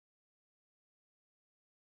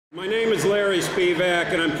My name is Larry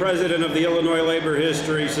Spivak, and I'm president of the Illinois Labor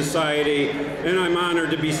History Society, and I'm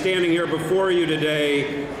honored to be standing here before you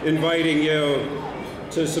today, inviting you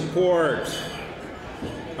to support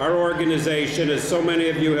our organization, as so many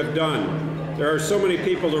of you have done. There are so many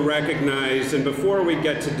people to recognize, and before we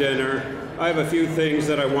get to dinner, I have a few things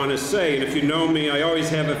that I want to say, and if you know me, I always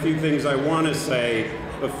have a few things I want to say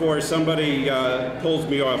before somebody pulls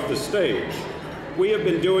me off the stage. We have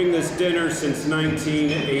been doing this dinner since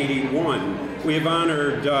 1981. We have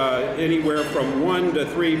honored anywhere from 1 to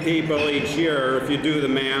 3 people each year. If you do the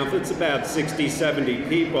math, it's about 60, 70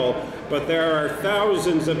 people. But there are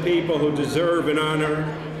thousands of people who deserve an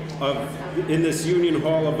honor in this Union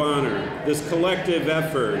Hall of Honor, this collective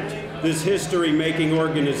effort, this history-making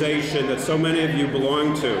organization that so many of you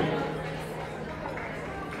belong to.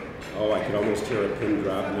 Oh, I could almost hear a pin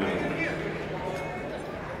drop now.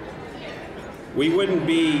 We wouldn't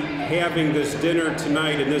be having this dinner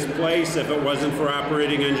tonight in this place if it wasn't for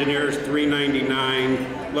Operating Engineers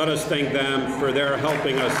 399. Let us thank them for their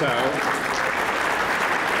helping us out.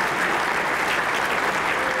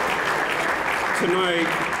 Tonight,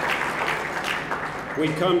 we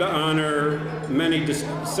come to honor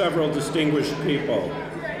several distinguished people.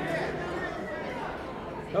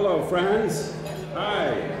 Hello, friends.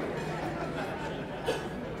 Hi.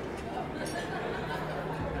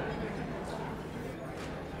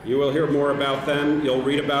 You will hear more about them. You'll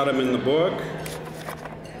read about them in the book,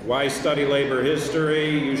 Why Study Labor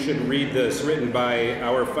History. You should read this, written by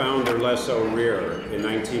our founder, Les O'Rear, in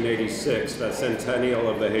 1986, the centennial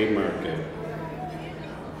of the Haymarket.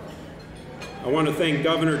 I want to thank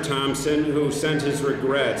Governor Thompson, who sent his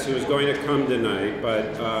regrets. He was going to come tonight,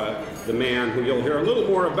 but the man who you'll hear a little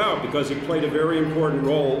more about, because he played a very important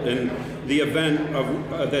role in the event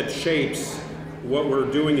that shapes what we're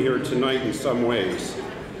doing here tonight in some ways.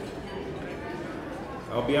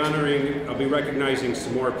 I'll be recognizing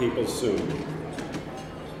some more people soon.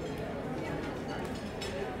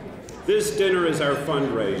 This dinner is our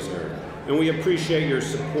fundraiser, and we appreciate your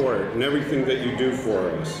support and everything that you do for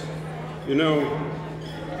us. You know,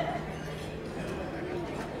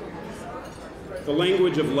 the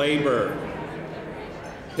language of labor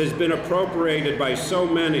has been appropriated by so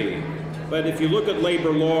many, but if you look at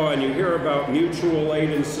labor law and you hear about mutual aid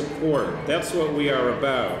and support, that's what we are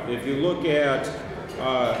about. If you look at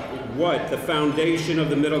what the foundation of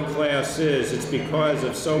the middle class is, it's because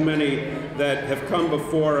of so many that have come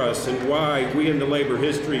before us, and why we in the Labor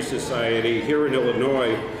History Society here in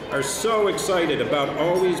Illinois are so excited about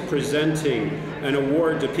always presenting an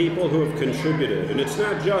award to people who have contributed. And it's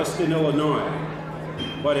not just in Illinois,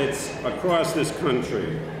 but it's across this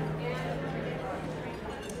country.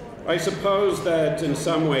 I suppose that in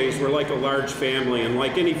some ways we're like a large family, and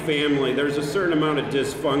like any family, there's a certain amount of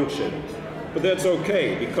dysfunction. But that's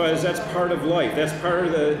okay, because that's part of life. That's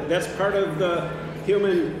part of the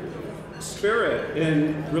human spirit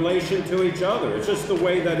in relation to each other. It's just the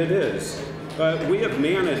way that it is. But we have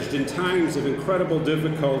managed in times of incredible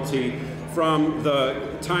difficulty, from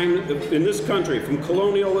the time in this country, from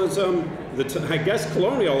colonialism,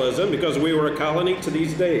 colonialism, because we were a colony, to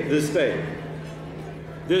this day.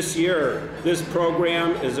 This year, this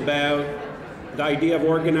program is about the idea of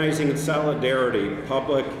organizing in solidarity,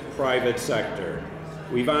 public-private sector.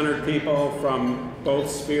 We've honored people from both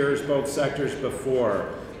spheres, both sectors before,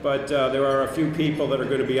 but there are a few people that are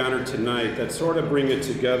going to be honored tonight that sort of bring it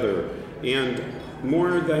together. And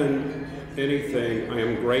more than anything, I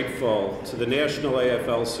am grateful to the National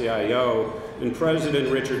AFL-CIO and President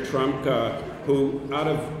Richard Trumka, who, out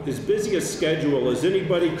of as busy a schedule as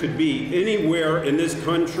anybody could be anywhere in this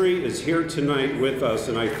country, is here tonight with us,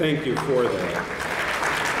 and I thank you for that.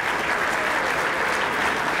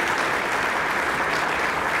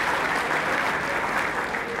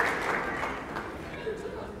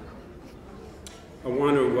 I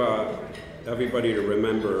want everybody to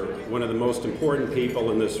remember one of the most important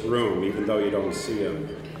people in this room, even though you don't see him.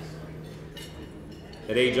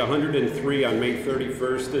 At age 103 on May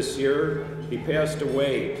 31st this year, he passed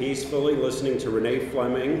away peacefully listening to Renee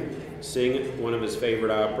Fleming sing one of his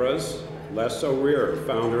favorite operas, Les O'Rear,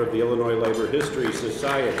 founder of the Illinois Labor History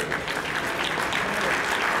Society.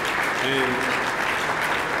 And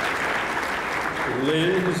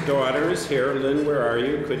Lynn, his daughter, is here. Lynn, where are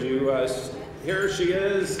you? Could you, here she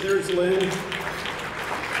is. There's Lynn.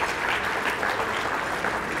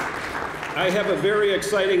 I have a very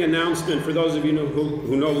exciting announcement for those of you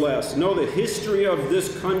who know less. Know the history of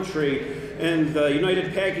this country and the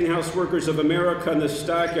United Packing House Workers of America and the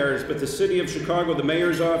stockyards, but the city of Chicago, the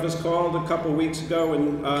mayor's office, called a couple weeks ago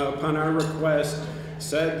and upon our request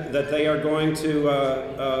said that they are going to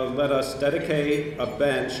let us dedicate a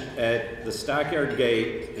bench at the Stockyard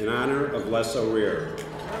Gate in honor of Les O'Rear.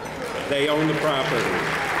 They own the property.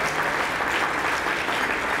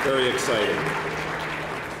 Very exciting.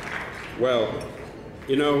 Well,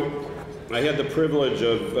 you know, I had the privilege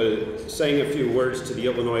of saying a few words to the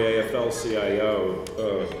Illinois AFL-CIO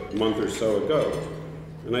a month or so ago,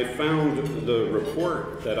 and I found the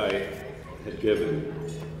report that I had given.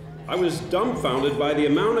 I was dumbfounded by the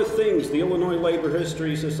amount of things the Illinois Labor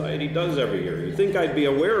History Society does every year. You'd think I'd be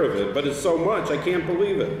aware of it, but it's so much, I can't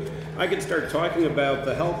believe it. I could start talking about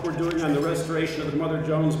the help we're doing on the restoration of the Mother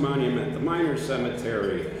Jones Monument, the Miners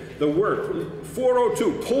Cemetery, the work.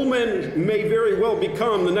 402, Pullman may very well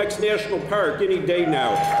become the next national park any day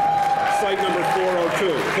now. Site number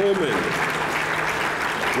 402, Pullman.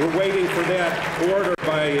 We're waiting for that order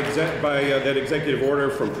that executive order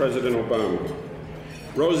from President Obama.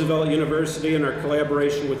 Roosevelt University and our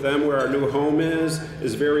collaboration with them, where our new home is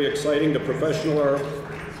very exciting to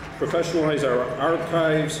professionalize our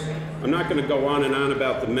archives. I'm not going to go on and on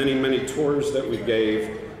about the many, many tours that we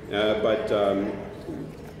gave, but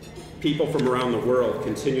people from around the world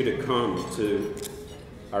continue to come to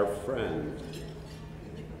our friend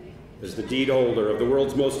as the deed holder of the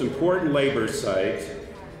world's most important labor site.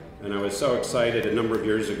 And I was so excited a number of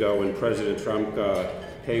years ago when President Trumka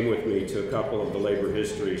came with me to a couple of the labor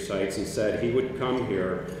history sites and said he would come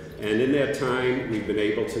here. And in that time, we've been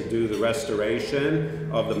able to do the restoration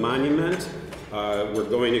of the monument. We're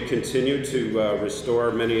going to continue to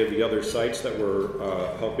restore many of the other sites that we're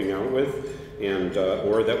helping out with, and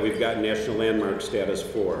or that we've got national landmark status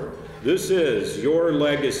for. This is your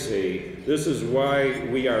legacy. This is why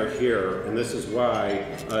we are here, and this is why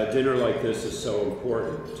a dinner like this is so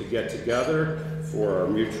important, to get together for our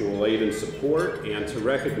mutual aid and support and to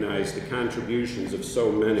recognize the contributions of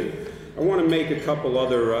so many. I want to make a couple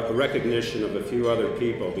other recognition of a few other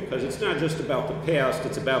people, because it's not just about the past,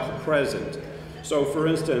 it's about the present. So for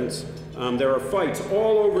instance, there are fights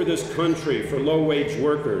all over this country for low-wage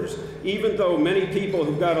workers. Even though many people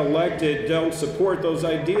who got elected don't support those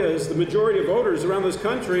ideas, the majority of voters around this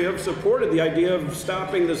country have supported the idea of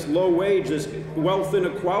stopping this low wage, this wealth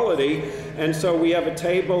inequality. And so we have a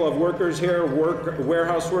table of workers here,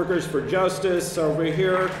 warehouse workers for justice. Over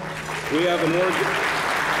here, we have an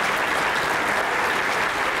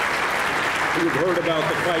You've heard about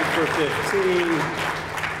the fight for 15.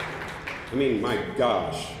 I mean, my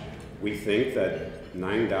gosh, we think that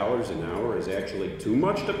 $9 an hour is actually too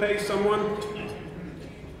much to pay someone?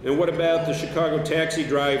 And what about the Chicago taxi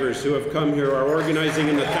drivers who have come here, are organizing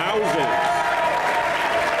in the thousands?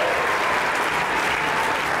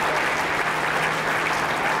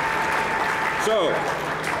 So,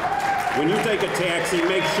 when you take a taxi,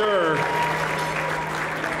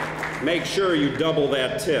 make sure you double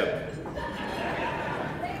that tip.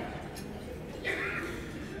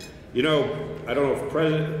 You know, I don't know if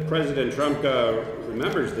President Trumka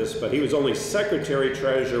remembers this, but he was only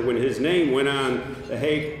Secretary-Treasurer when his name went on the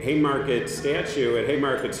Haymarket statue at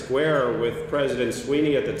Haymarket Square with President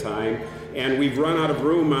Sweeney at the time. And we've run out of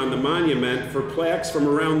room on the monument for plaques from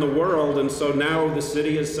around the world. And so now the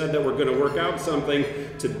city has said that we're going to work out something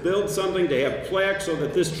to build something, to have plaques so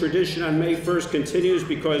that this tradition on May 1st continues,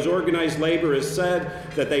 because organized labor has said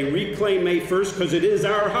that they reclaim May 1st because it is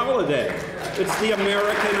our holiday. It's the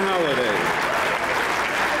American holiday.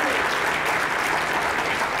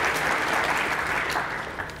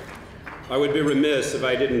 I would be remiss if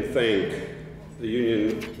I didn't thank the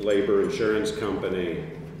Union Labor Insurance Company,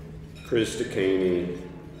 Chris DeCaney,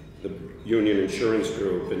 the Union Insurance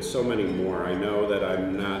Group, and so many more. I know that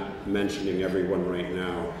I'm not mentioning everyone right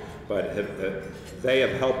now, but they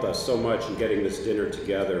have helped us so much in getting this dinner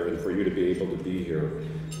together and for you to be able to be here.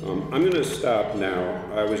 I'm going to stop now.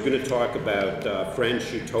 I was going to talk about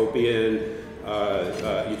French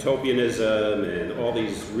utopianism and all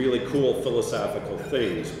these really cool philosophical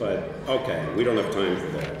things, but okay, we don't have time for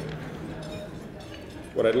that.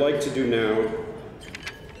 What I'd like to do now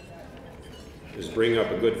is bring up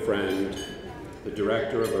a good friend, the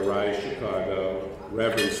director of Arise Chicago,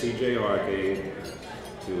 Reverend C.J. Hawking,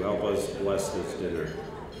 to help us bless this dinner.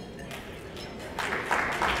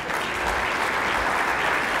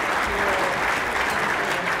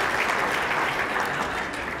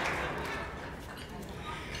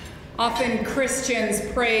 Often Christians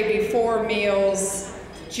pray before meals,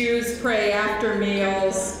 Jews pray after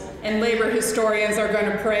meals, and labor historians are going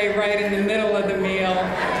to pray right in the middle of the meal.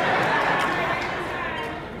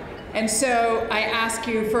 And so I ask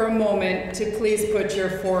you for a moment to please put your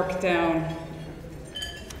fork down.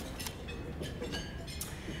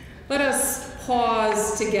 Let us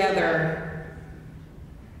pause together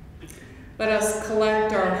let us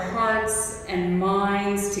collect our hearts and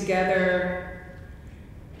minds together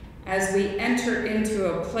as we enter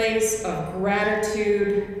into a place of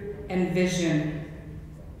gratitude and vision.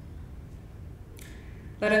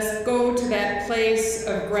 Let us go to that place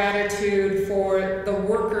of gratitude for the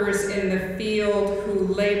workers in the field who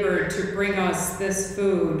labored to bring us this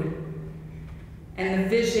food, and the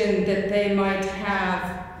vision that they might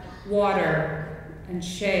have water and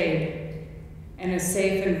shade and a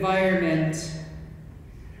safe environment.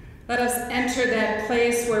 Let us enter that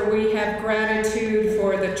place where we have gratitude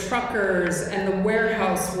for the truckers and the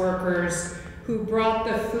warehouse workers who brought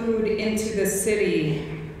the food into the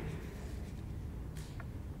city.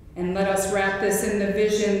 And let us wrap this in the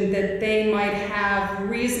vision that they might have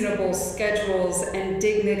reasonable schedules and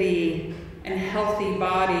dignity and healthy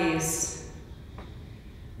bodies.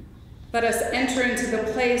 Let us enter into the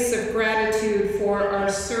place of gratitude for our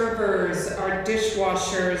servers, our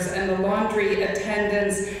dishwashers, and the laundry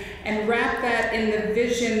attendants, and wrap that in the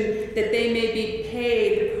vision that they may be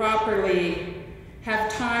paid properly,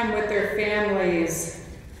 have time with their families,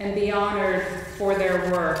 and be honored for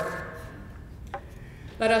their work.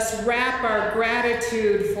 Let us wrap our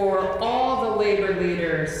gratitude for all the labor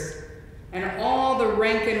leaders and all the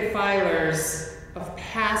rank and filers of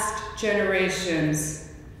past generations,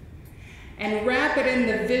 and wrap it in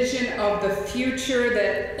the vision of the future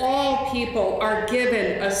that all people are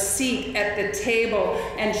given a seat at the table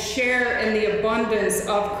and share in the abundance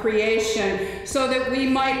of creation, so that we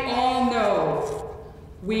might all know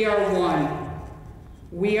we are one.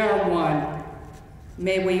 We are one.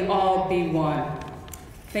 May we all be one.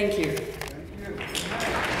 Thank you.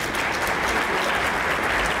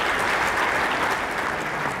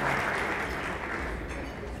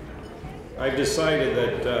 I've decided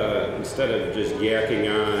that instead of just yakking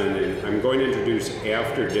on, I'm going to introduce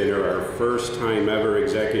after dinner our first time ever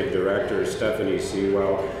executive director, Stephanie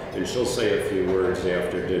Sewell, and she'll say a few words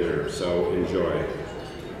after dinner, so enjoy.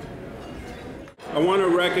 I want to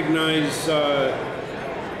recognize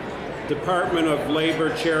Department of Labor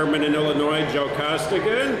Chairman in Illinois, Joe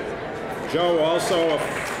Costigan. Joe, also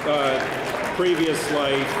a previous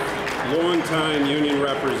life, longtime union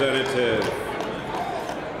representative.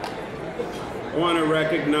 I want to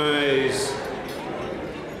recognize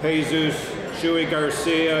Jesus Chuy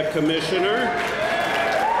Garcia, Commissioner.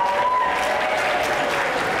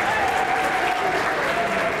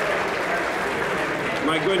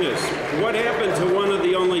 My goodness, what happened to one of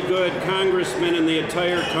the only good congressmen in the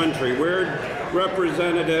entire country? Where'd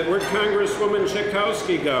Congresswoman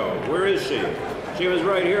Schakowsky go? Where is she? She was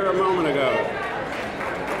right here a moment ago.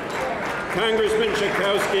 Congressman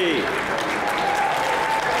Schakowsky.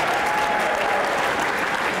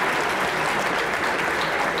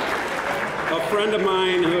 A friend of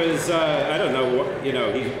mine who is, I don't know, he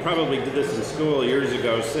probably did this in school years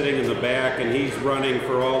ago, sitting in the back, and he's running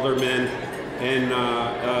for alderman. And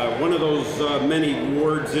one of those many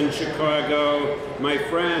wards in Chicago, my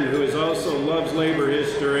friend who is also loves labor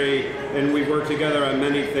history, and we work together on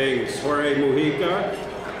many things, Jorge Mujica.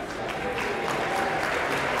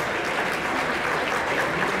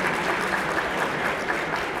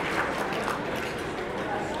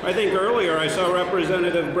 I think earlier I saw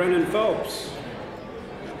Representative Brennan Phelps.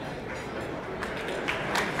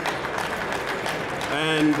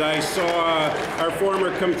 And I saw our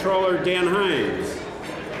former comptroller, Dan Hines.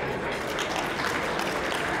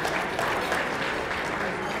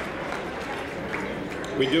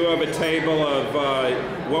 We do have a table of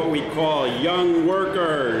what we call young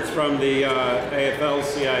workers from the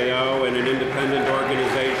AFL-CIO and an independent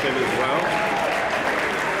organization as well.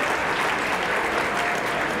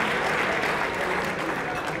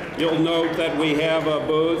 You'll note that we have a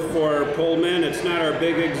booth for Pullman. It's not our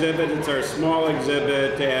big exhibit, it's our small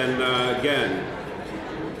exhibit. And again,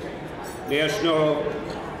 National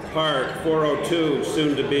Park 402,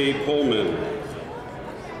 soon to be Pullman.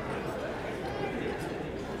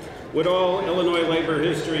 Would all Illinois Labor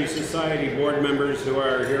History Society board members who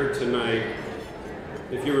are here tonight,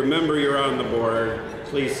 if you remember you're on the board,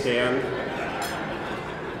 please stand.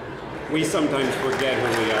 We sometimes forget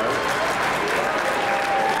who we are.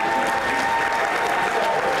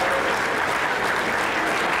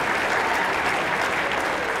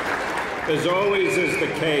 As always is the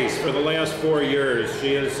case, for the last 4 years,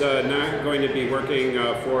 she is not going to be working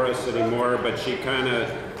for us anymore, but she kind of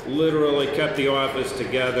literally kept the office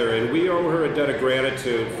together, and we owe her a debt of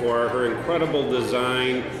gratitude for her incredible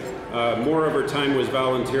design. More of her time was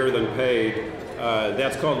volunteer than paid.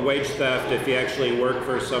 That's called wage theft if you actually work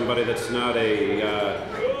for somebody that's not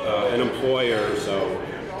an employer. So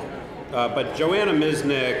But Joanna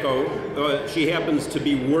Misnick, she happens to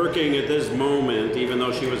be working at this moment, even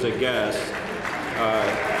though she was a guest.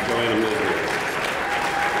 Joanna Misnick.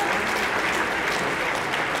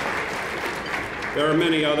 There are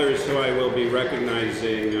many others who I will be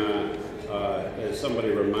recognizing as somebody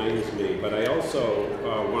reminds me, but I also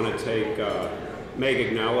want to make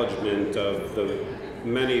acknowledgement of the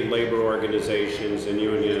many labor organizations and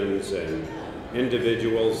unions and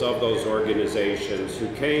individuals of those organizations who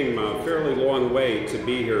came a fairly long way to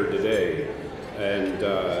be here today. And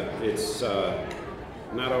it's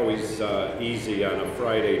not always easy on a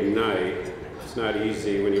Friday night. It's not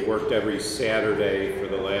easy when you worked every Saturday for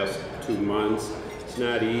the last 2 months. It's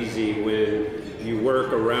not easy when you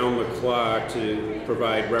work around the clock to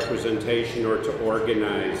provide representation or to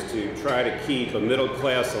organize, to try to keep a middle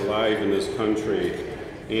class alive in this country.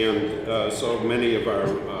 And so many of our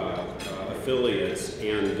affiliates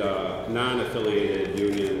and non-affiliated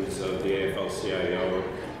unions of the AFL-CIO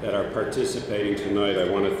that are participating tonight, I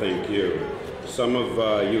want to thank you. Some of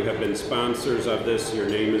you have been sponsors of this. Your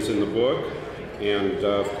name is in the book. And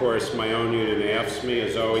of course, my own union, AFSCME,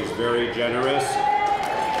 is always very generous.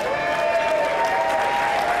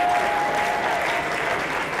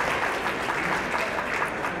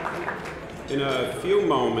 In a few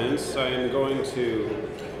moments, I am going to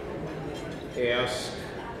ask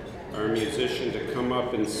our musician to come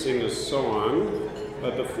up and sing a song.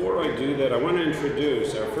 But before I do that, I want to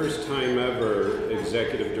introduce our first time ever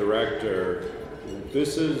executive director.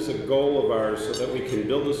 This is a goal of ours so that we can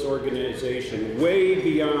build this organization way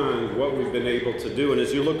beyond what we've been able to do. And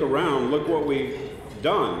as you look around, look what we've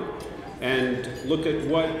done. And look at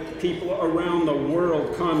what people around the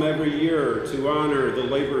world come every year to honor the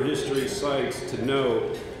labor history sites, to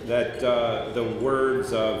know that the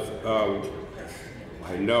words of,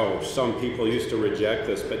 I know some people used to reject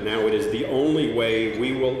this, but now it is the only way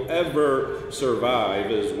we will ever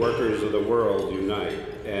survive as workers of the world unite.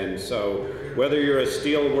 And so whether you're a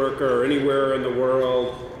steel worker or anywhere in the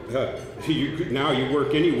world, now you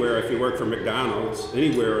work anywhere if you work for McDonald's,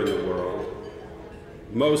 anywhere in the world.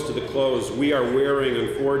 Most of the clothes we are wearing,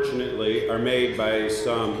 unfortunately, are made by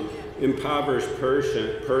some impoverished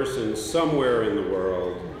person somewhere in the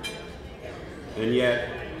world. And yet,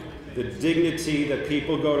 the dignity that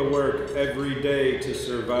people go to work every day to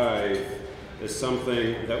survive is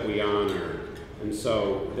something that we honor. And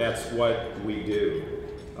so that's what we do.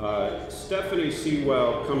 Stephanie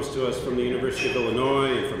Sewell comes to us from the University of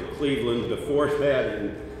Illinois and from Cleveland, before that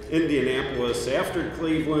in Indianapolis, after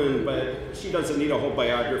Cleveland, but she doesn't need a whole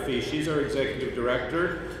biography. She's our executive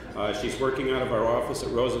director. She's working out of our office at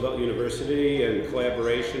Roosevelt University in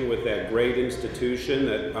collaboration with that great institution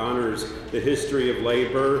that honors the history of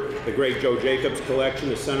labor, the great Joe Jacobs Collection,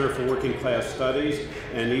 the Center for Working Class Studies.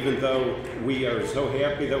 And even though we are so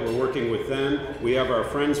happy that we're working with them, we have our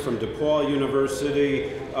friends from DePaul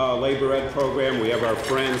University Labor Ed program. We have our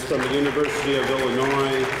friends from the University of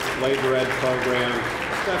Illinois Labor Ed program.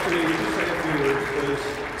 Stephanie, would you say a few words, please?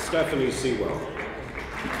 Stephanie Sewell.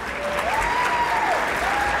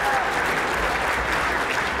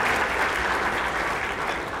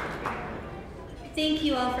 Thank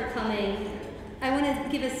you all for coming. I want to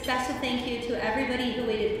give a special thank you to everybody who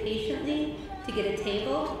waited patiently to get a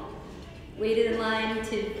table, waited in line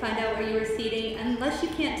to find out where you were seating. Unless you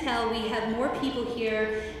can't tell, we have more people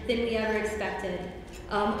here than we ever expected.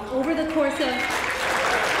 Over the course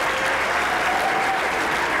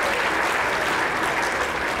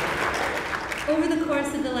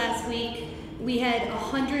of the last week, we had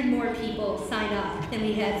 100 more people sign up than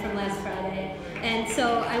we had from last Friday. And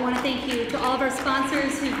so I want to thank you to all of our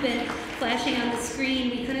sponsors who've been flashing on the screen.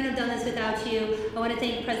 We couldn't have done this without you. I want to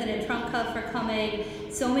thank President Trumka for coming.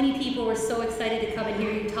 So many people were so excited to come and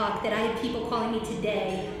hear you talk that I had people calling me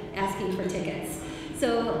today asking for tickets.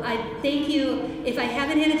 So I thank you. If I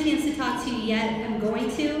haven't had a chance to talk to you yet, I'm going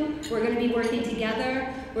to. We're going to be working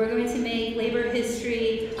together. We're going to make labor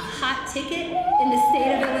history a hot ticket in the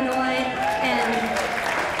state of Illinois.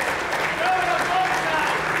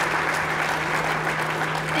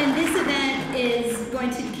 And this event is going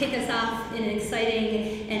to kick us off in an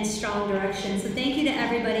exciting and strong direction. So thank you to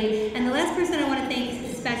everybody. And the last person I want to thank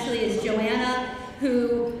especially is Joanna,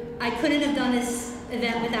 who I couldn't have done this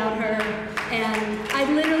event without her. And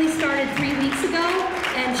I literally started 3 weeks ago,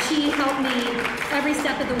 and she helped me every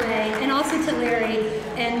step of the way. And also to Larry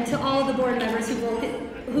and to all the board members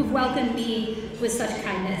who've welcomed me with such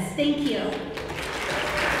kindness. Thank you.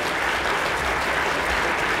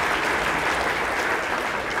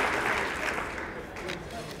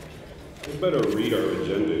 We better read our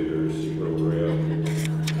agenda here to see where we're at.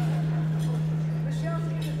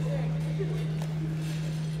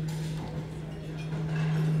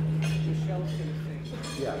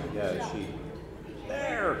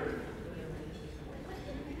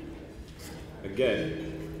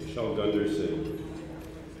 Again, Michelle Gunderson.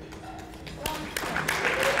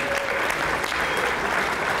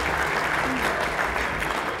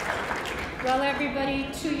 Well, everybody,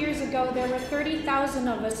 2 years ago, there were 30,000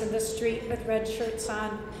 of us in the street with red shirts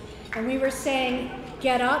on, and we were saying,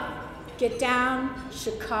 get up, get down,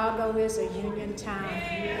 Chicago is a union town.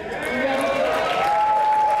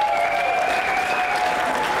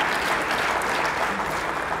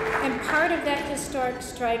 And part of that historic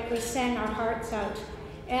strike, we sang our hearts out.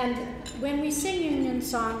 And when we sing union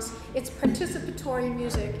songs, it's participatory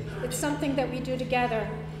music. It's something that we do together.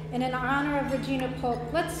 And in honor of Regina Polk,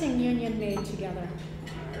 let's sing Union Maid together.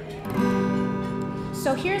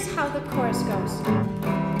 So here's how the chorus goes.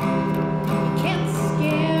 You can't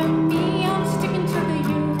scare me, I'm sticking to the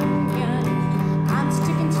union. I'm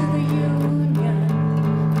sticking to the union.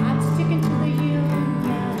 I'm sticking to the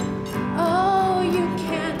union. Oh, you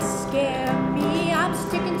can't scare me, I'm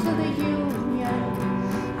sticking to the union.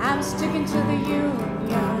 I'm sticking to the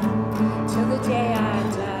union till the day I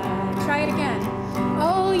die. Try it again.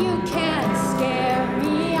 Oh, you can't scare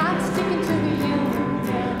me, I'm sticking to the union.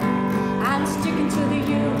 I'm sticking to the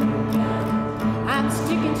union. I'm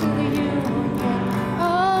sticking to the union.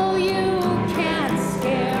 Oh, you can't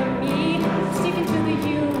scare me, I'm sticking to the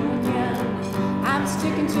union. I'm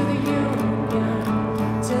sticking to the union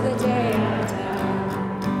till the day I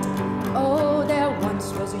die. Oh, there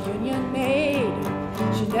once was a union maid.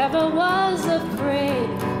 She never was afraid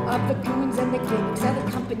of the goons and the gigs and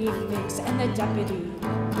the company mix and the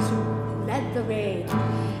deputies who led the raid.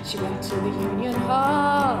 She went to the union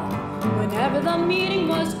hall whenever the meeting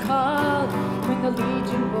was called. When the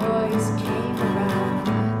Legion boys came around,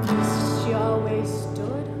 she always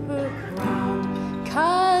stood her ground.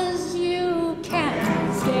 'Cause you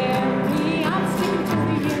can't scare me, I'm sticking to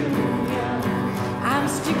the union. I'm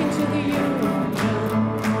sticking to the union.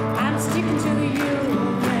 I'm sticking to the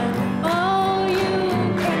union. Oh, you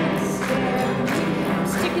can't scare me, I'm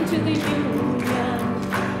sticking to the union.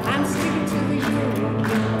 I'm sticking to the union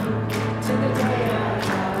till the day I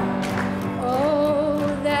die. Oh,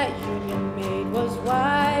 that union maid was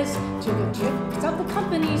wise to the tricks of the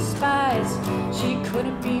company's spies. She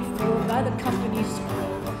couldn't be fooled by the company's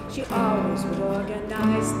crew. She always would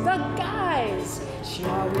organize the guys. She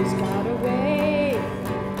always got away.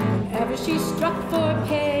 Whenever she struck for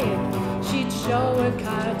pay, she'd show her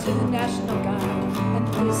card to the National Guard, and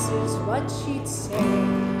this is what she'd say.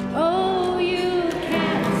 Oh, you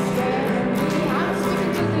can't scare me, I'm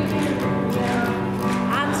sticking to the union.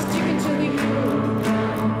 I'm sticking to the union.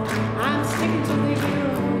 I'm sticking to the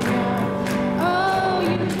union. Oh,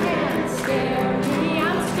 you can't scare me,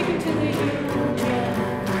 I'm sticking to the union.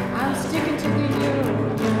 I'm sticking to the union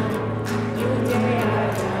till the day I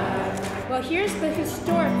die. Well, here's the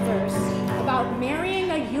historic verse about marrying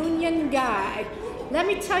a union guy. Let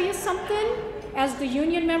me tell you something. As the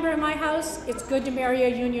union member in my house, it's good to marry a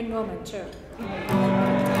union woman, too.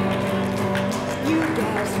 You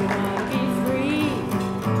guys who want to be free,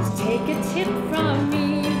 just take a tip from me.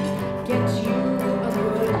 Get you a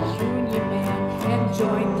good union man and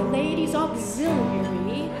join the ladies'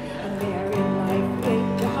 auxiliary. A married life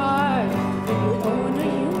ain't hard when you own a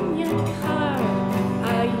union card.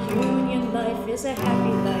 A union life is a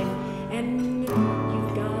happy life, and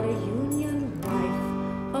you've got a union wife.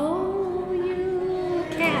 Oh, you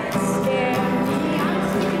can't scare me, I'm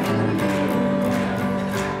sticking to the union.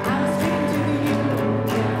 I'm sticking to the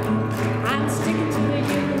union. I'm sticking to the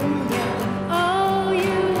union. Oh,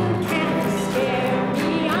 you can't scare me,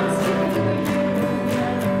 I'm sticking to the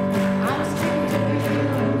union. I'm sticking to the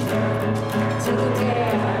union till the day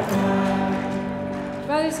I die.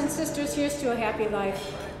 Brothers and sisters, here's to a happy life.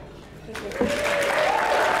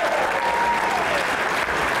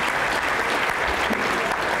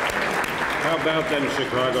 How about them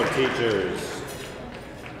Chicago teachers?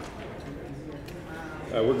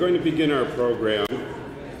 We're going to begin our program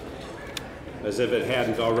as if it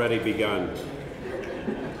hadn't already begun.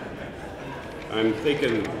 I'm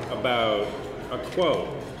thinking about a quote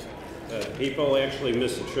that people actually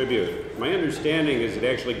misattribute. My understanding is it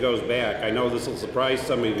actually goes back. I know this will surprise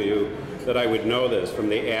some of you that I would know this, from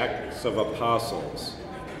the Acts of Apostles,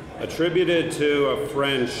 attributed to a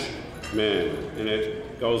Frenchman, and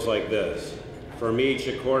it goes like this: from each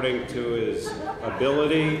according to his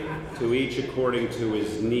ability, to each according to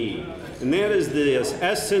his need. And that is the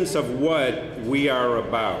essence of what we are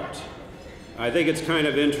about. I think it's kind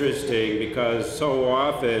of interesting because so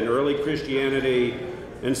often early Christianity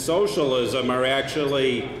and socialism are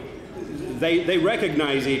actually, they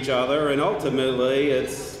recognize each other, and ultimately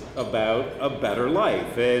it's about a better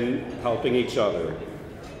life and helping each other.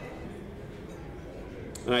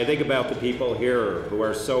 And I think about the people here who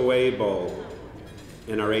are so able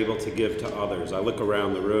and are able to give to others. I look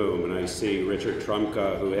around the room and I see Richard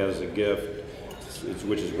Trumka, who has a gift,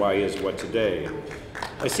 which is why he is what today.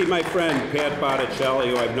 I see my friend Pat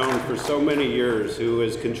Botticelli, who I've known for so many years, who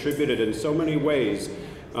has contributed in so many ways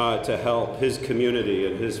to help his community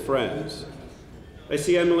and his friends. I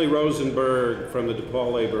see Emily Rosenberg from the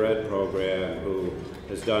DePaul Labor Ed program, who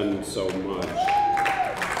has done so much.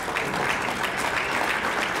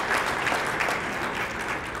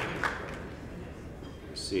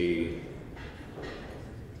 I see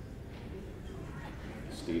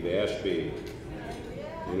Steve Ashby,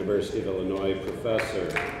 University of Illinois professor,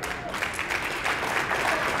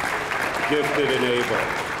 gifted and able.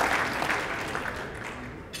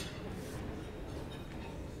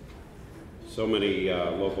 So many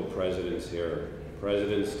local presidents here.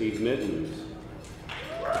 President Steve Mittens,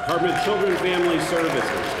 Department of Children and Family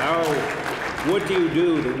Services. What do you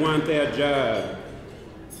do to want that job?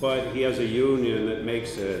 But he has a union that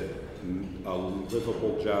makes it a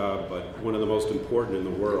livable job, but one of the most important in the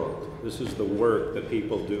world. This is the work that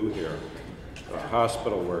people do here,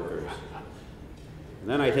 hospital workers. And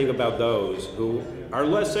then I think about those who are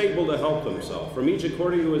less able to help themselves, from each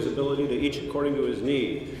according to his ability to each according to his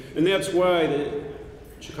need. And that's why the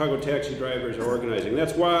Chicago taxi drivers are organizing.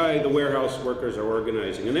 That's why the warehouse workers are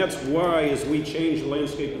organizing. And that's why, as we change the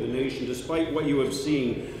landscape of the nation, despite what you have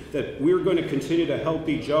seen, that we're going to continue to help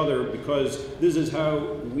each other, because this is how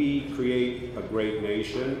we create a great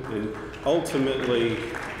nation. And ultimately,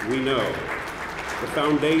 we know the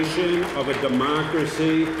foundation of a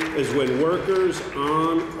democracy is when workers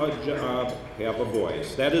on a job have a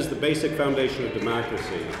voice. That is the basic foundation of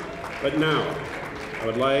democracy. But now, I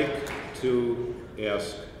would like to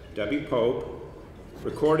ask Debbie Pope,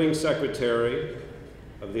 Recording Secretary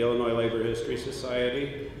of the Illinois Labor History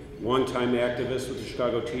Society, longtime activist with the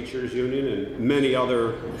Chicago Teachers Union, and many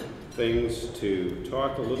other things, to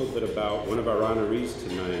talk a little bit about one of our honorees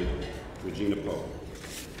tonight, Regina Pope.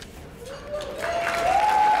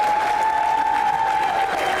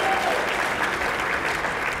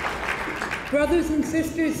 Brothers and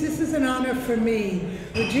sisters, this is an honor for me.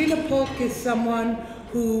 Regina Polk is someone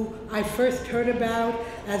who I first heard about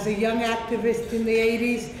as a young activist in the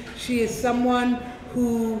 80s. She is someone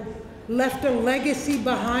who left a legacy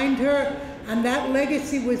behind her, and that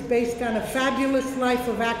legacy was based on a fabulous life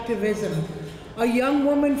of activism. A young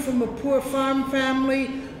woman from a poor farm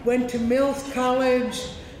family, went to Mills College,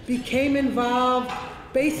 became involved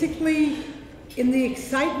basically in the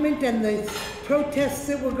excitement and the protests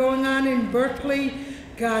that were going on in Berkeley,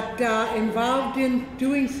 got involved in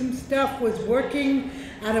doing some stuff, was working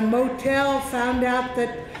at a motel, found out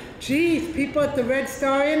that, geez, people at the Red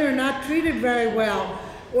Star Inn are not treated very well.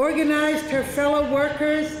 Organized her fellow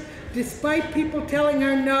workers, despite people telling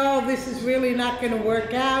her, no, this is really not going to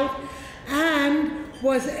work out, and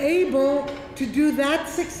was able to do that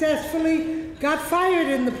successfully, got fired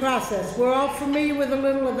in the process. We're all familiar with a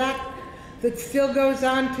little of that still goes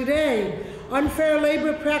on today. Unfair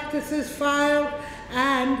labor practices filed,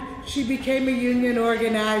 and she became a union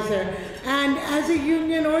organizer. And as a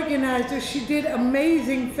union organizer, she did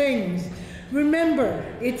amazing things. Remember,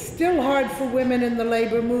 it's still hard for women in the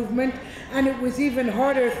labor movement, and it was even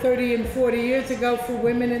harder 30 and 40 years ago for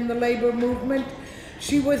women in the labor movement.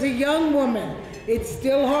 She was a young woman. It's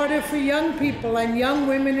still harder for young people, and young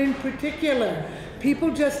women in particular.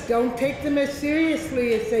 People just don't take them as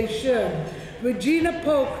seriously as they should. Regina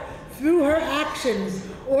Polk, through her actions,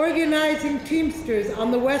 organizing Teamsters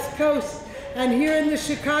on the West Coast and here in the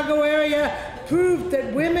Chicago area, proved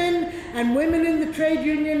that women and women in the trade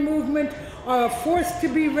union movement are a force to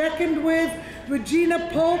be reckoned with. Regina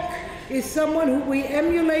Polk is someone who we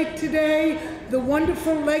emulate today, the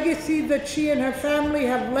wonderful legacy that she and her family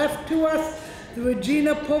have left to us. The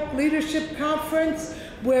Regina Polk Leadership Conference,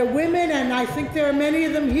 where women, and I think there are many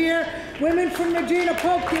of them here, women from Regina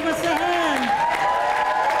Polk, give us a hand.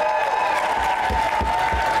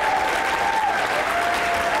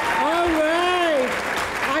 All right.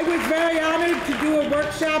 I was very honored to do a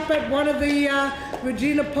workshop at one of the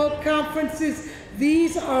Regina Polk conferences.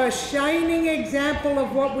 These are a shining example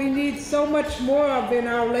of what we need so much more of in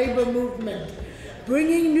our labor movement.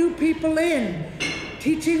 Bringing new people in,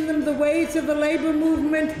 teaching them the ways of the labor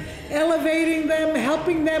movement, elevating them,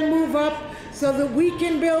 helping them move up so that we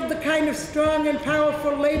can build the kind of strong and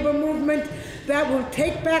powerful labor movement that will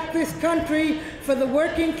take back this country for the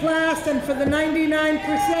working class and for the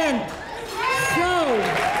 99%. So,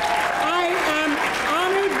 I am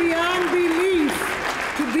honored beyond belief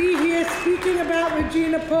to be here speaking about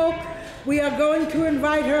Regina Polk. We are going to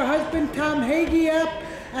invite her husband, Tom Hagee, up,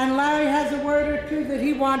 and Larry has a word or two that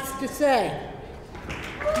he wants to say.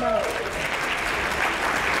 No.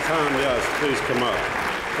 Tom, yes, please come up.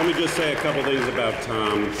 Let me just say a couple things about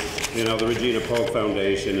Tom. You know, the Regina Polk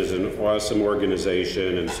Foundation is an awesome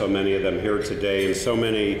organization, and so many of them here today, and so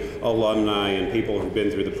many alumni and people who've been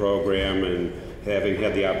through the program and having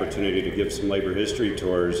had the opportunity to give some labor history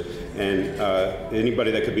tours. And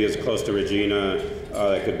anybody that could be as close to Regina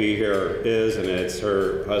that could be here is, and it's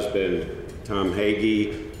her husband, Tom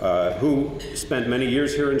Hagee, who spent many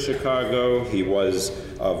years here in Chicago. He was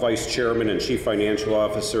Vice Chairman and Chief Financial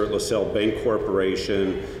Officer at LaSalle Bank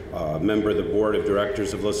Corporation, member of the Board of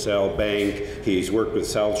Directors of LaSalle Bank. He's worked with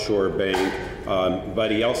South Shore Bank, but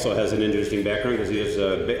he also has an interesting background because he has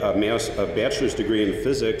a bachelor's degree in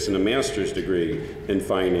physics and a master's degree in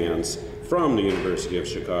finance from the University of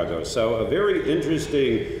Chicago. So a very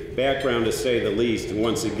interesting background, to say the least. And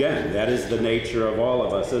once again, that is the nature of all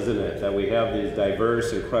of us, isn't it? That we have these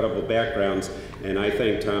diverse, incredible backgrounds. And I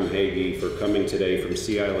thank Tom Hagee for coming today from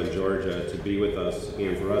Sea Island, Georgia, to be with us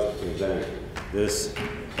and for us to present this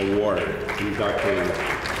award, inducting.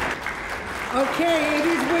 Okay, it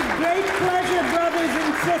is with great pleasure, brothers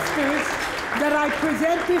and sisters, that I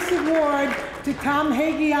present this award to Tom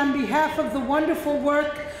Hagee on behalf of the wonderful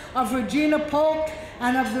work of Regina Polk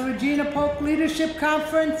and of the Regina Polk Leadership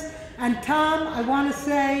Conference. And Tom, I want to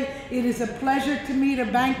say it is a pleasure to meet a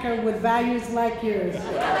banker with values like yours.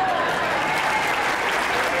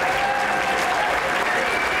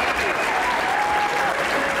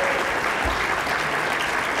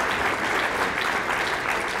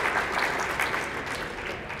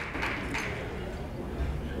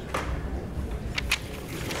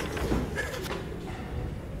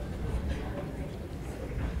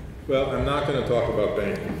 Well, I'm not going to talk about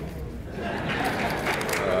banking.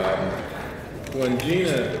 When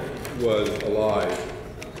Gina was alive,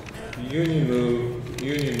 the union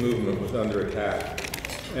movement was under attack,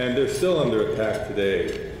 and they're still under attack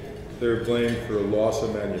today. They're blamed for loss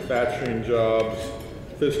of manufacturing jobs,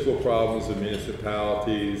 fiscal problems in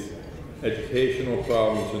municipalities, educational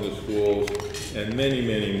problems in the schools, and many,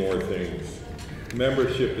 many more things.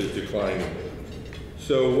 Membership is declining.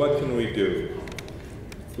 So what can we do?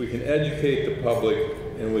 We can educate the public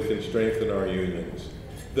and we can strengthen our unions.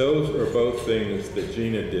 Those are both things that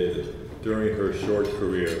Gina did during her short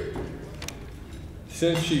career.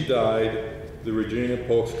 Since she died, the Regina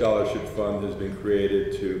Polk Scholarship Fund has been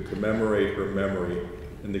created to commemorate her memory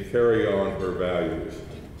and to carry on her values.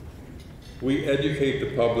 We educate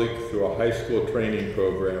the public through a high school training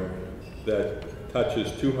program that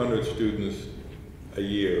touches 200 students a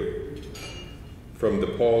year from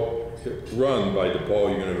run by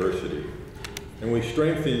DePaul University. And we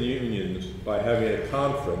strengthen unions by having a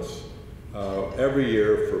conference every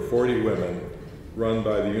year for 40 women run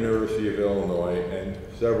by the University of Illinois, and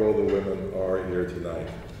several of the women are here tonight.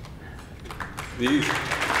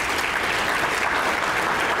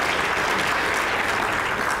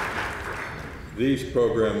 These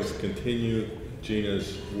programs continue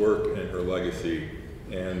Gina's work and her legacy,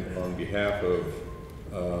 and on behalf of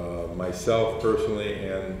myself personally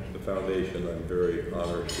and the foundation, I'm very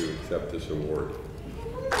honored to accept this award.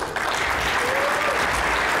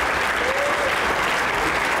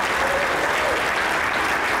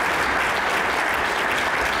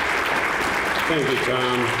 Thank you,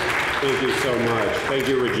 Tom. Thank you so much. Thank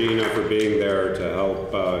you, Regina, for being there to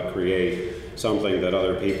help create something that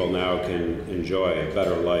other people now can enjoy, a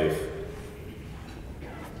better life.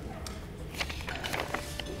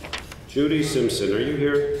 Judy Simpson, are you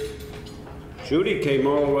here? Judy came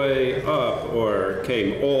all the way up, or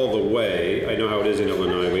came all the way. I know how it is in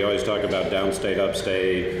Illinois. We always talk about downstate,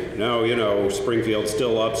 upstate. No, you know, Springfield's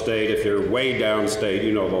still upstate. If you're way downstate,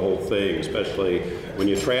 you know the whole thing, especially when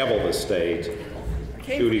you travel the state.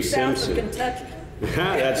 Judy Simpson. South of Kentucky.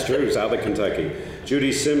 That's true, south of Kentucky.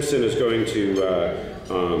 Judy Simpson is going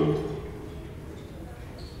to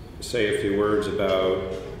say a few words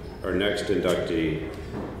about our next inductee,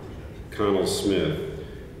 Connell Smith,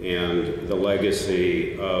 and the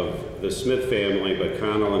legacy of the Smith family, but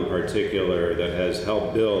Connell in particular, that has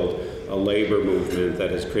helped build a labor movement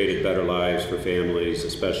that has created better lives for families,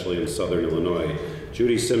 especially in Southern Illinois.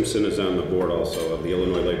 Judy Simpson is on the board also of the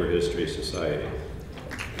Illinois Labor History Society.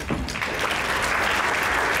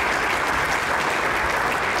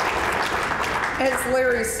 As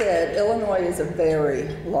Larry said, Illinois is a very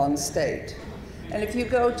long state. And if you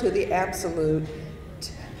go to the absolute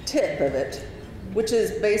tip of it, which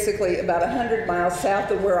is basically about 100 miles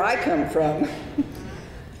south of where I come from,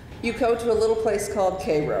 you go to a little place called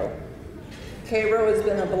Cairo. Cairo has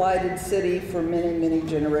been a blighted city for many, many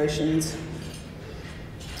generations.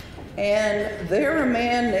 And there a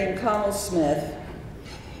man named Connell Smith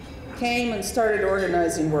came and started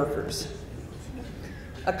organizing workers.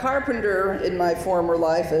 A carpenter in my former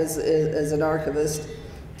life as an archivist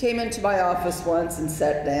came into my office once and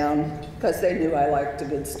sat down because they knew I liked a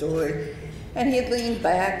good story. And he leaned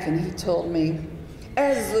back and he told me,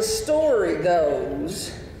 as the story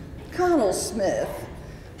goes, Connell Smith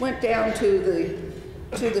went down to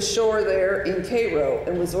the shore there in Cairo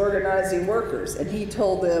and was organizing workers. And he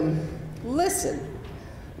told them, listen,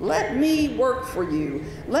 let me work for you.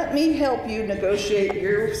 Let me help you negotiate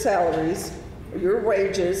your salaries, your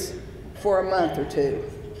wages for a month or two.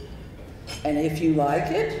 And if you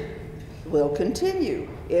like it, we'll continue.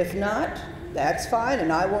 If not, that's fine,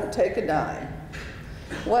 and I won't take a dime.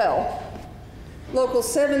 Well, Local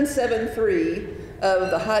 773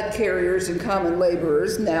 of the Hod Carriers and Common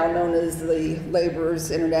Laborers, now known as the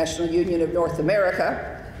Laborers International Union of North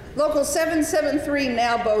America, Local 773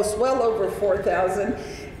 now boasts well over 4,000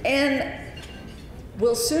 and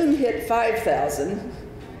will soon hit 5,000.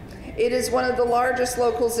 It is one of the largest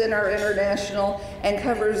locals in our international and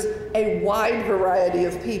covers a wide variety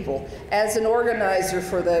of people. As an organizer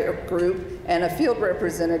for the group and a field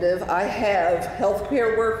representative, I have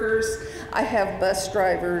healthcare workers, I have bus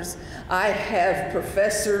drivers, I have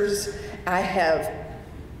professors, I have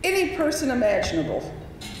any person imaginable.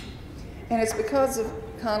 And it's because of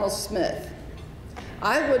Connell Smith.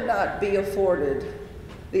 I would not be afforded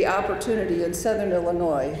the opportunity in Southern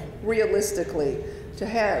Illinois, realistically, to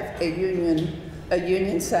have a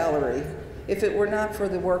union salary if it were not for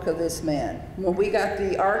the work of this man. When we got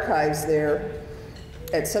the archives there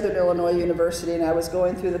at Southern Illinois University and I was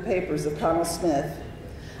going through the papers of Connell Smith,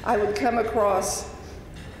 I would come across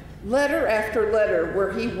letter after letter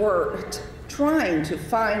where he worked trying to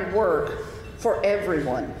find work for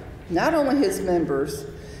everyone, not only his members,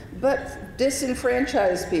 but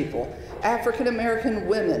disenfranchised people, African American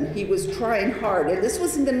women. He was trying hard, and this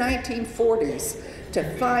was in the 1940s, to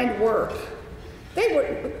find work.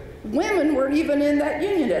 Women weren't even in that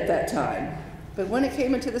union at that time. But when it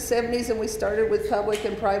came into the 70s and we started with public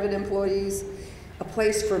and private employees, a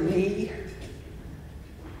place for me,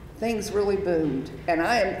 things really boomed. And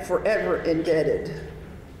I am forever indebted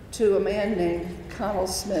to a man named Connell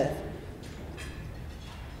Smith.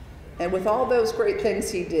 And with all those great things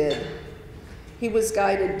he did, he was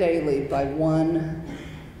guided daily by one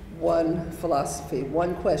philosophy,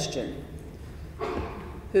 one question: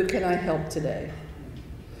 who can I help today?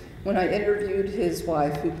 When I interviewed his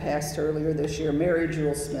wife, who passed earlier this year, Mary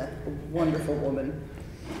Jewel Smith, a wonderful woman,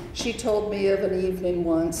 she told me of an evening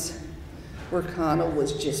once where Connell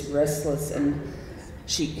was just restless and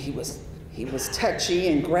he was touchy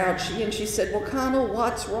and grouchy, and she said, well, Connell,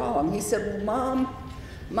 what's wrong? He said, well,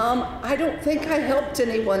 Mom, I don't think I helped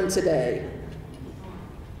anyone today.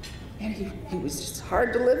 And he was just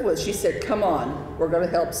hard to live with. She said, come on, we're going to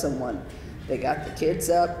help someone. They got the kids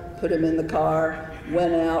up, put him in the car,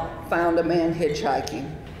 went out, found a man hitchhiking,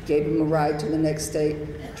 gave him a ride to the next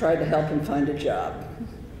state, tried to help him find a job.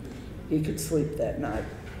 He could sleep that night.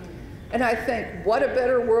 And I think, what a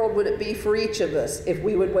better world would it be for each of us if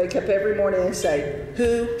we would wake up every morning and say,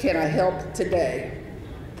 who can I help today?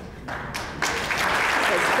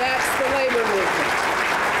 Because that's the labor movement.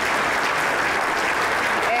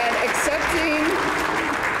 And accepting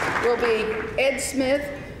will be Ed Smith,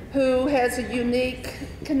 who has a unique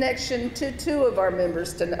connection to two of our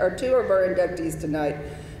inductees tonight.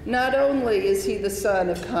 Not only is he the son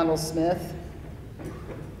of Connell Smith,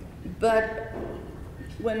 but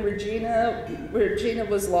when Regina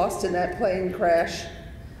was lost in that plane crash,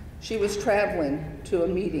 she was traveling to a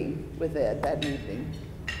meeting with Ed that evening.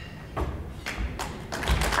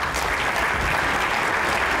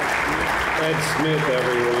 Ed Smith,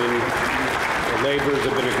 everyone. The Laborers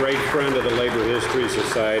have been a great friend of the Labor History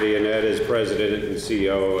Society, and Ed is president and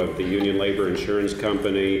CEO of the Union Labor Insurance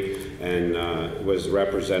Company, and was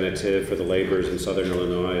representative for the laborers in Southern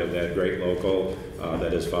Illinois of that great local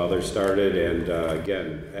that his father started. And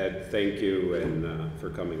again, Ed, thank you and for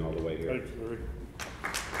coming all the way here.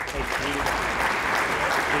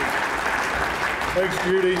 Thanks,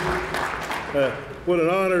 Judy. What an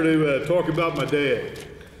honor to talk about my dad.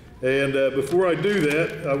 And before I do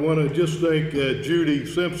that, I want to just thank Judy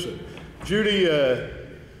Simpson. Judy, the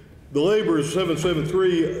Laborers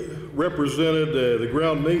 773 represented the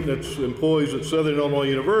ground maintenance employees at Southern Illinois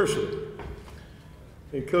University.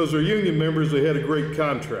 And because they're union members, they had a great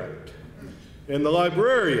contract. And the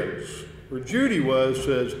librarians, where Judy was,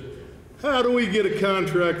 says, how do we get a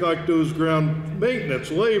contract like those ground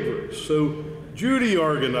maintenance laborers? So Judy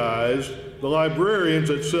organized the librarians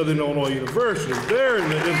at Southern Illinois University. They're in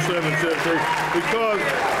 7th century because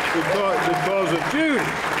of Judy.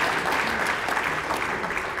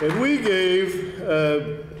 And we gave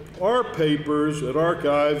our papers and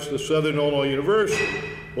archives to Southern Illinois University.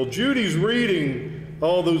 Well, Judy's reading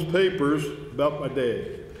all those papers about my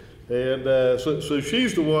dad. And so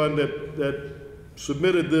she's the one that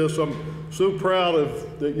submitted this. I'm so proud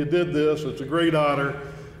that you did this. It's a great honor.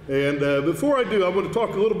 And before I do, I want to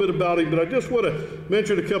talk a little bit about him, but I just want to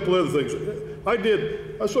mention a couple other things.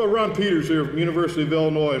 I saw Ron Peters here from University of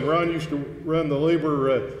Illinois, and Ron used to run the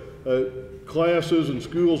labor classes and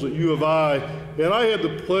schools at U of I, and I had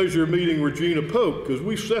the pleasure of meeting Regina Polk, because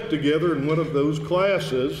we sat together in one of those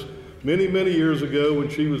classes many, many years ago when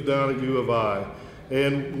she was down at U of I.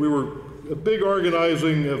 And we were a big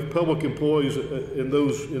organizing of public employees in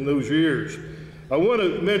those years. I want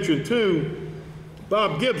to mention, too,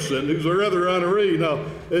 Bob Gibson, who's our other honoree. Now,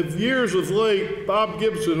 at years of late, Bob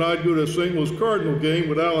Gibson and I'd go to a St. Louis Cardinal game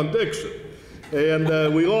with Alan Dixon.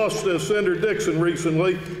 And we lost Senator Dixon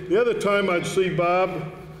recently. The other time I'd see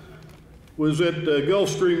Bob was at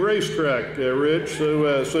Gulfstream Racetrack, Rich.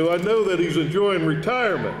 So I know that he's enjoying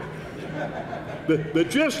retirement. But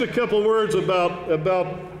just a couple words about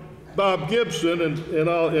Bob Gibson,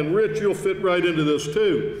 and Rich, you'll fit right into this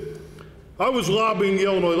too. I was lobbying the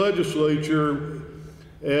Illinois legislature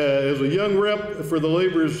as a young rep for the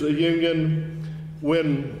Labor's Union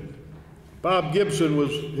when Bob Gibson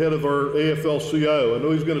was head of our AFL-CIO. I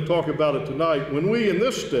know he's going to talk about it tonight. When we in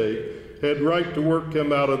this state had right to work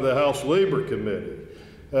come out of the House Labor Committee,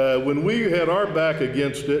 when we had our back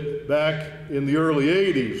against it back in the early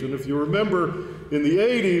 80s. And if you remember, in the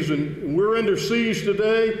 80s, and we're under siege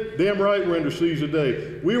today, damn right we're under siege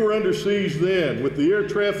today. We were under siege then, with the air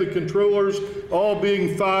traffic controllers all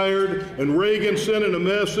being fired, and Reagan sending a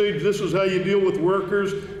message, this is how you deal with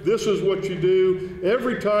workers, this is what you do.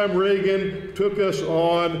 Every time Reagan took us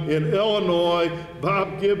on in Illinois,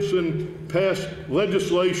 Bob Gibson passed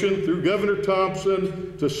legislation through Governor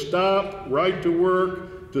Thompson to stop right to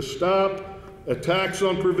work, to stop attacks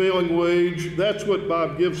on prevailing wage. That's what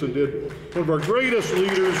Bob Gibson did. One of our greatest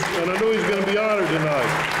leaders, and I know he's going to be honored tonight.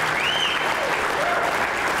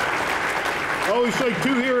 I always say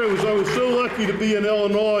two heroes. I was so lucky to be in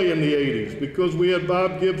Illinois in the 80s because we had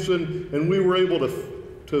Bob Gibson and we were able to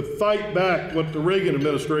fight back what the Reagan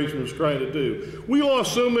administration was trying to do. We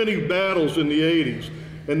lost so many battles in the 80s,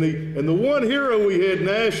 and the one hero we had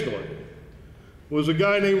nationally was a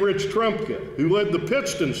guy named Rich Trumka, who led the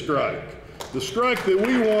Pittston strike. The strike that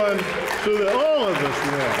we won so that all of us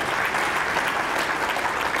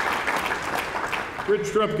won. Rich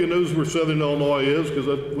Trumka knows where Southern Illinois is because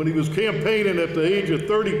when he was campaigning at the age of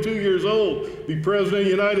 32 years old to be president of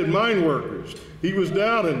United Mine Workers, he was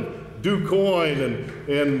down in DuQuoin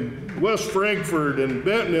and West Frankfort and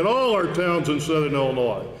Benton and all our towns in Southern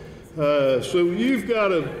Illinois. So you've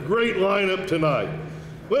got a great lineup tonight.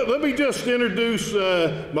 Let me just introduce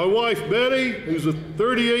my wife, Betty, who's a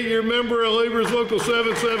 38-year member of Labor's Local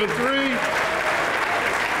 773.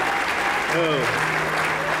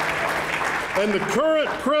 And the current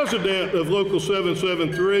president of Local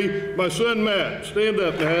 773, my son, Matt. Stand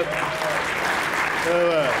up, Matt.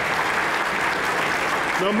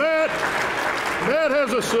 Now, Matt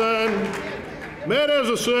has a son. Matt has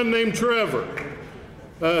a son named Trevor,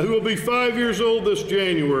 who will be 5 years old this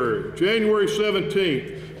January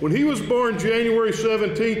 17th. When he was born January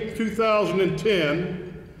 17th,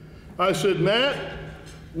 2010, I said, Matt,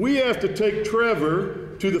 we have to take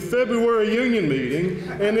Trevor to the February union meeting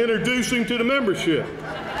and introduce him to the membership,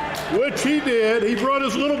 which he did. He brought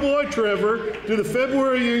his little boy, Trevor, to the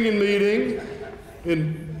February union meeting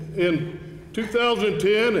in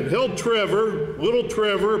 2010 and held Trevor, little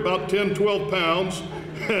Trevor, about 10, 12 pounds.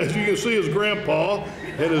 As you can see, his grandpa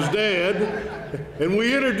and his dad. And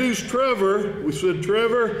we introduced Trevor. We said,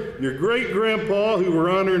 Trevor, your great-grandpa, who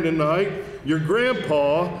we're honoring tonight, your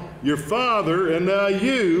grandpa, your father, and now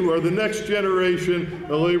you are the next generation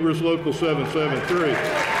of Labor's Local 773.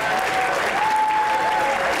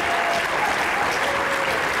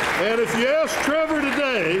 And if you ask Trevor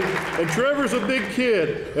today, and Trevor's a big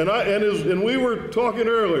kid, and we were talking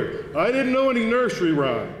earlier, I didn't know any nursery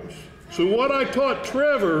rhymes. So what I taught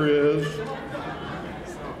Trevor is,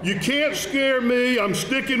 you can't scare me, I'm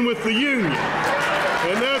sticking with the union.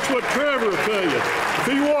 And that's what Trevor will tell you. If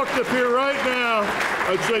he walked up here right now,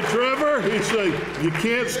 I'd say, Trevor, he'd say, you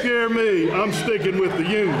can't scare me, I'm sticking with the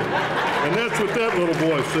union. And that's what that little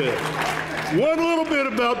boy said. One little bit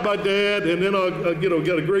about my dad, and then I'll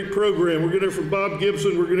got a great program. We're going to hear from Bob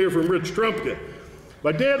Gibson, we're going to hear from Rich Trumka.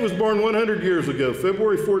 My dad was born 100 years ago,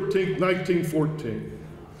 February 14th, 1914.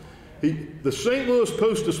 The St. Louis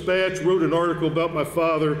Post-Dispatch wrote an article about my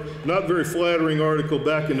father, not very flattering article,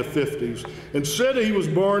 back in the 50s, and said he was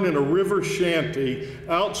born in a river shanty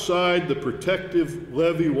outside the protective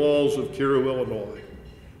levee walls of Cairo, Illinois.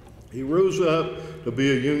 He rose up to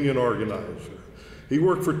be a union organizer. He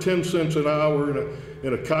worked for 10 cents an hour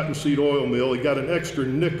in a cottonseed oil mill. He got an extra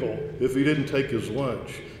nickel if he didn't take his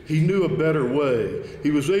lunch. He knew a better way. He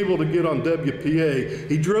was able to get on WPA.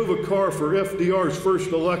 He drove a car for FDR's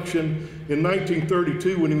first election in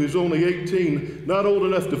 1932 when he was only 18, not old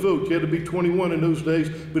enough to vote. You had to be 21 in those days,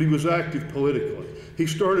 but he was active politically. He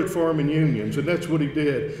started farming unions, and that's what he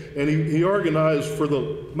did. And he organized for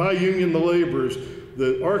my union, the laborers,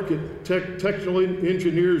 the Technical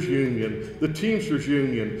Engineers Union, the Teamsters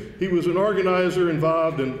Union. He was an organizer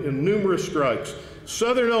involved in numerous strikes.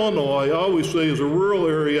 Southern Illinois, I always say, is a rural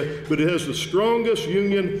area, but it has the strongest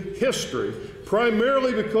union history,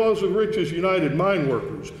 primarily because of Rich's United Mine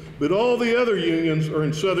Workers. But all the other unions are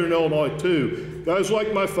in Southern Illinois too. Guys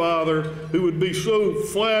like my father, who would be so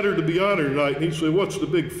flattered to be honored tonight, and he'd say, "What's the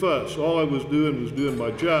big fuss? All I was doing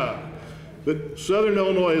my job." But Southern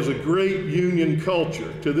Illinois has a great union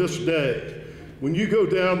culture to this day. When you go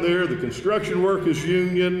down there, the construction work is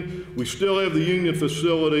union. We still have the union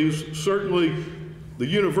facilities. Certainly, the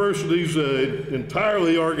university's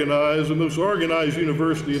entirely organized, the most organized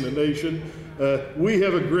university in the nation. We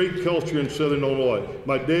have a great culture in Southern Illinois.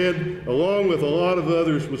 My dad, along with a lot of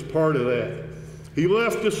others, was part of that. He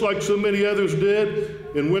left just like so many others did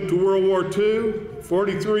and went to World War II,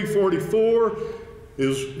 43, 44.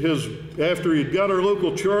 After he had got our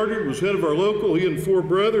local chartered, was head of our local, he and 4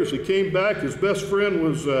 brothers. He came back, his best friend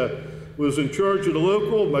was in charge of the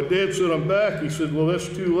local. My dad said, "I'm back." He said, "Well, that's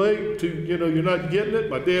too late. You're not getting it."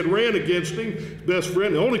 My dad ran against him, his best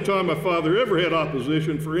friend. The only time my father ever had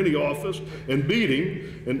opposition for any office, and beat him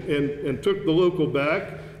and took the local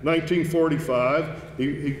back. 1945.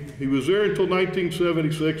 He was there until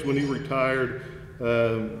 1976 when he retired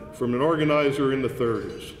from an organizer in the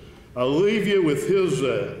 30s. I'll leave you with his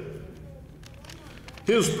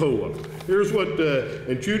poem. Here's what,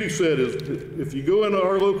 and Judy said, is if you go into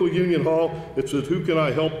our local union hall, it says, "Who can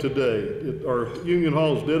I help today?" Our union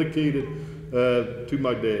hall is dedicated to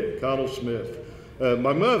my dad, Connell Smith.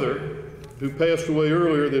 My mother, who passed away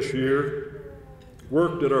earlier this year,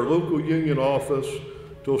 worked at our local union office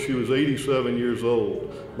till she was 87 years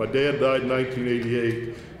old. My dad died in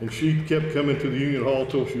 1988, and she kept coming to the union hall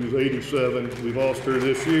till she was 87. We lost her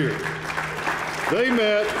this year. They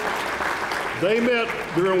met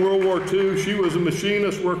during World War II. She was a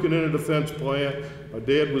machinist working in a defense plant. My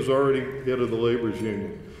dad was already head of the laborers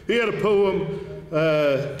union. He had a poem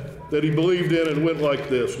that he believed in and went like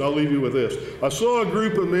this, and I'll leave you with this. "I saw a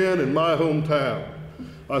group of men in my hometown.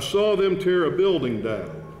 I saw them tear a building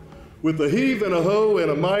down. With a heave and a hoe and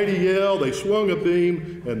a mighty yell, they swung a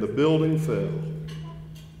beam and the building fell.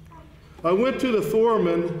 I went to the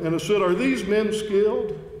foreman and I said, 'Are these men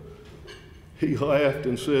skilled?' He laughed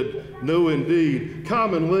and said, 'No, indeed.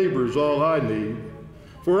 Common labor is all I need.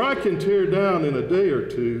 For I can tear down in a day or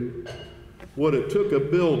two what it took a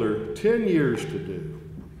builder 10 years to do.'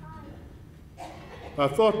 I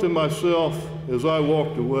thought to myself as I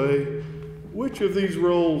walked away, which of these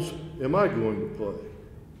roles am I going to play?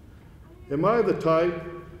 Am I the type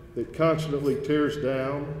that constantly tears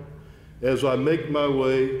down as I make my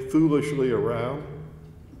way foolishly around?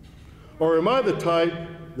 Or am I the type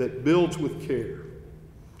that builds with care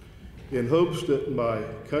in hopes that my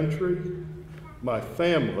country, my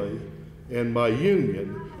family, and my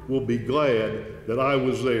union will be glad that I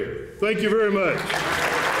was there?" Thank you very much.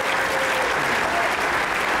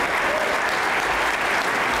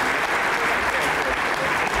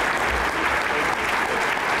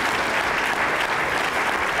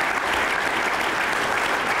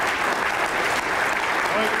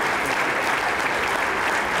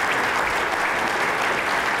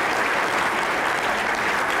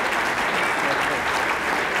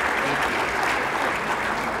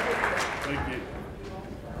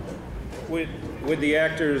 Would the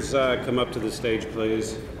actors come up to the stage,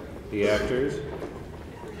 please? The actors.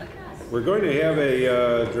 We're going to have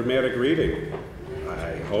a dramatic reading.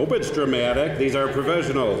 I hope it's dramatic. These are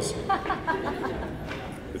professionals.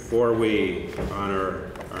 Before we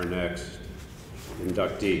honor our next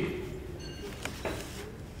inductee.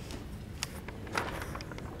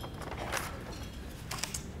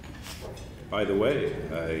 By the way,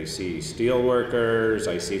 I see steel workers,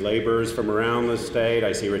 I see laborers from around the state,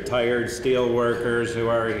 I see retired steel workers who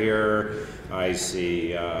are here, I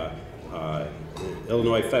see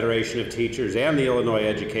Illinois Federation of Teachers and the Illinois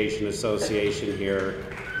Education Association here.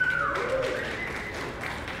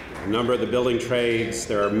 a number of the building trades.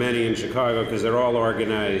 There are many in Chicago because they're all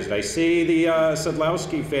organized. I see the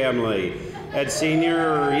Sadlowski family. Ed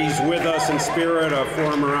Sr., he's with us in spirit, a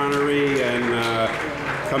former honoree,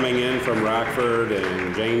 and coming in from Rockford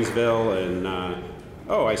and Janesville. And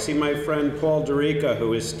oh, I see my friend Paul DeRica,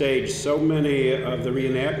 who has staged so many of the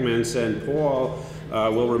reenactments. And Paul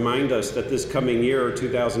will remind us that this coming year,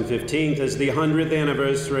 2015, is the 100th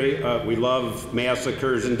anniversary. We love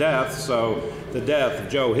massacres and deaths, so the death of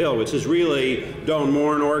Joe Hill, which is really don't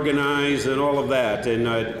mourn, organize, and all of that. And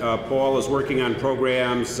Paul is working on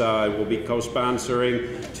programs, will be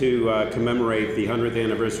co-sponsoring to commemorate the 100th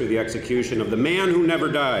anniversary of the execution of the man who never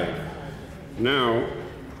died. Now,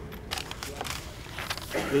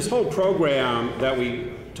 this whole program that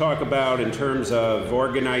we talk about in terms of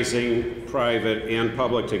organizing private and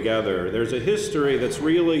public together, there's a history that's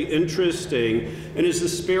really interesting and is the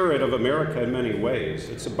spirit of America in many ways.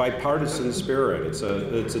 It's a bipartisan spirit.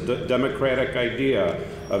 It's a democratic idea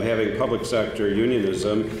of having public sector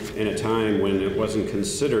unionism in a time when it wasn't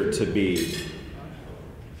considered to be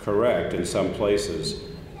correct in some places.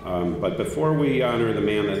 But before we honor the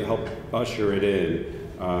man that helped usher it in,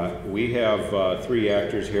 we have three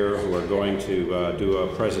actors here who are going to do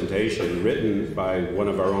a presentation written by one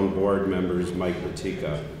of our own board members, Mike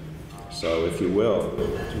Matika. So if you will.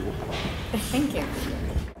 Thank you.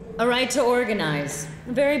 A right to organize,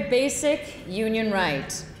 a very basic union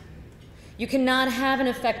right. You cannot have an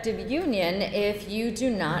effective union if you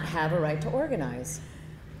do not have a right to organize.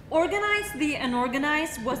 Organize the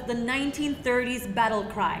unorganized was the 1930s battle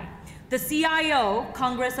cry. The CIO,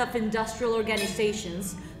 Congress of Industrial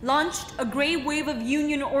Organizations, launched a great wave of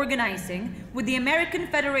union organizing with the American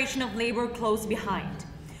Federation of Labor close behind.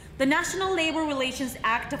 The National Labor Relations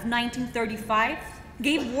Act of 1935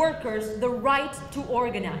 gave workers the right to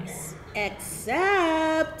organize.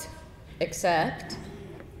 Except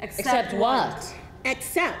what?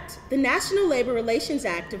 Except the National Labor Relations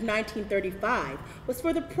Act of 1935 was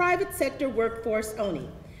for the private sector workforce only.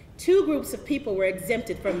 Two groups of people were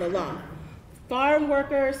exempted from the law: farm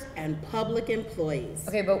workers and public employees.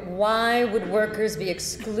 Okay, but why would workers be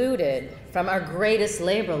excluded from our greatest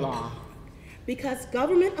labor law? Because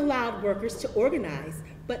government allowed workers to organize,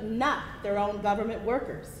 but not their own government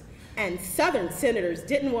workers. And Southern senators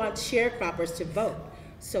didn't want sharecroppers to vote,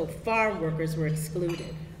 so farm workers were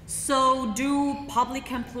excluded. So do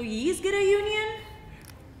public employees get a union?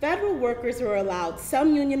 Federal workers were allowed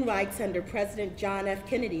some union rights under President John F.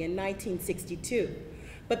 Kennedy in 1962,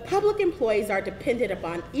 but public employees are dependent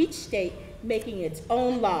upon each state making its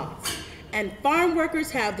own laws, and farm workers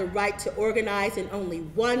have the right to organize in only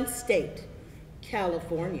one state,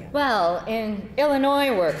 California. Well, in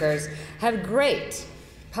Illinois, workers have great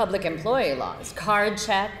public employee laws, card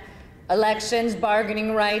check, elections,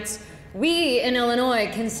 bargaining rights. We in Illinois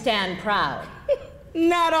can stand proud.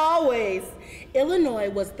 Not always. Illinois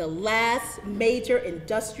was the last major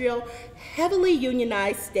industrial, heavily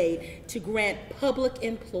unionized state to grant public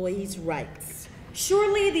employees rights.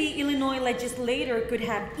 Surely the Illinois legislature could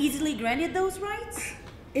have easily granted those rights?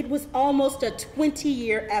 It was almost a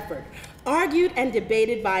 20-year effort, argued and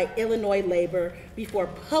debated by Illinois labor before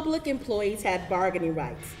public employees had bargaining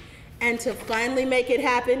rights. And to finally make it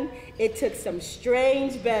happen, it took some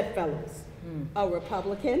strange bedfellows. A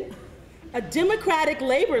Republican, a Democratic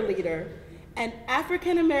labor leader, an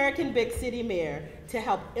African-American big city mayor to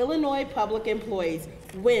help Illinois public employees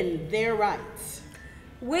win their rights.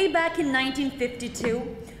 Way back in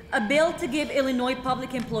 1952, a bill to give Illinois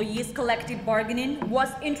public employees collective bargaining was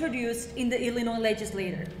introduced in the Illinois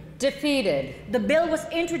legislature. Defeated. The bill was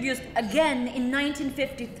introduced again in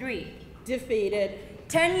 1953. Defeated.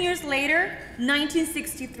 10 years later,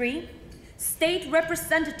 1963, State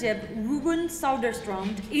Representative Ruben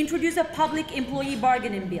Soderstrom introduced a public employee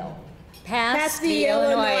bargaining bill. Passed the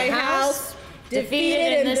Illinois House,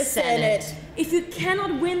 defeated in the Senate. If you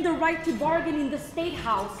cannot win the right to bargain in the State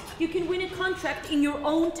House, you can win a contract in your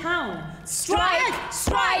own town. Strike!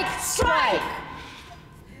 Strike! Strike!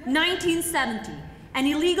 1970, an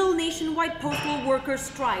illegal nationwide postal workers'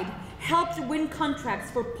 strike helped win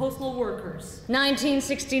contracts for postal workers.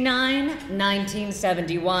 1969,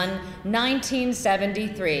 1971,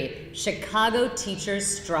 1973, Chicago teachers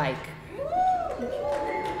strike.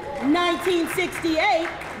 1968,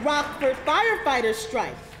 Rockford firefighters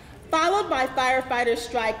strike, followed by firefighters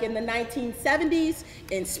strike in the 1970s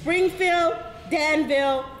in Springfield,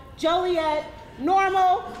 Danville, Joliet,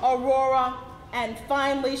 Normal, Aurora, and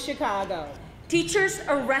finally Chicago. Teachers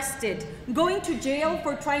arrested, going to jail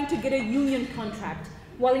for trying to get a union contract.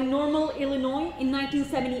 while in Normal, Illinois, in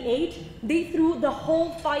 1978, they threw the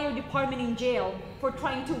whole fire department in jail for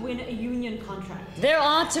trying to win a union contract. There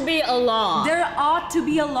ought to be a law. There ought to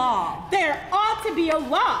be a law. There ought to be a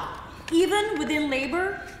law. Even within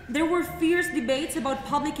labor, there were fierce debates about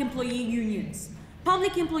public employee unions.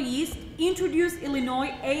 Public employees introduced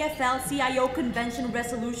Illinois AFL-CIO convention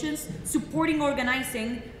resolutions supporting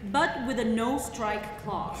organizing, but with a no-strike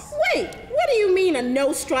clause. Wait, what do you mean a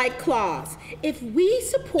no-strike clause? If we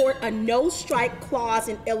support a no-strike clause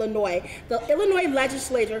in Illinois, the Illinois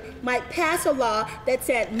legislature might pass a law that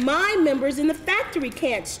said my members in the factory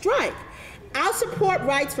can't strike. I'll support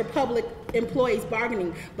rights for public employees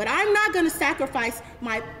bargaining, but I'm not going to sacrifice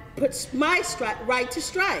my right to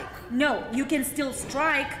strike. No, you can still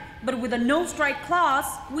strike, but with a no-strike clause,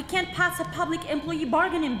 we can't pass a public employee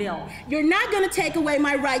bargaining bill. You're not going to take away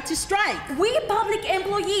my right to strike. We public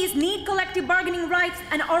employees need collective bargaining rights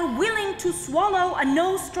and are willing to swallow a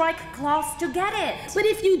no-strike clause to get it. But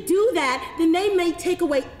if you do that, then they may take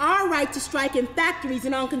away our right to strike in factories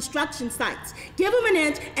and on construction sites. Give them an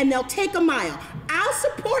inch and they'll take a mile. I'll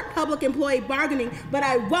support public employee bargaining, but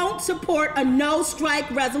I won't support a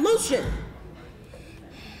no-strike resolution.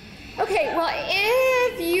 Okay, well,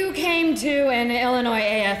 if you came to an Illinois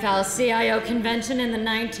AFL-CIO convention in the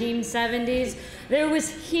 1970s, there was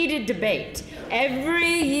heated debate every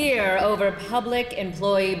year over public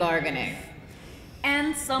employee bargaining.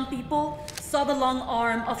 And some people saw the long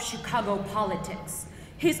arm of Chicago politics.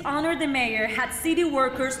 His Honor the Mayor had city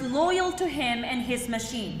workers loyal to him and his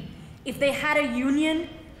machine. If they had a union,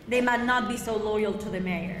 they might not be so loyal to the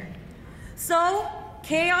mayor. So,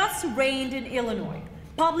 chaos reigned in Illinois.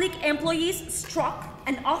 Public employees struck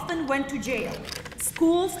and often went to jail.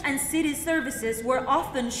 Schools and city services were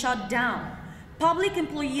often shut down. Public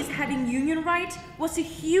employees having union rights was a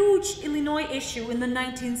huge Illinois issue in the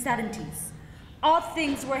 1970s. Odd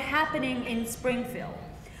things were happening in Springfield.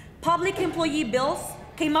 Public employee bills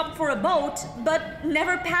came up for a vote, but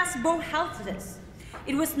never passed both houses.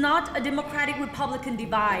 It was not a Democratic-Republican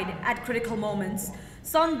divide at critical moments.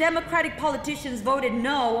 Some Democratic politicians voted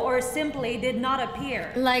no or simply did not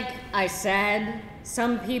appear. Like I said,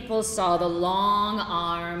 some people saw the long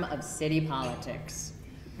arm of city politics.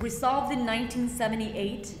 Resolved in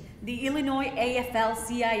 1978, the Illinois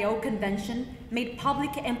AFL-CIO Convention made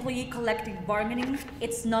public employee collective bargaining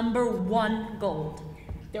its #1 goal.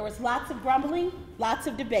 There was lots of grumbling, lots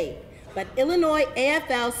of debate, but Illinois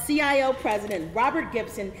AFL-CIO President Robert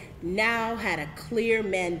Gibson now had a clear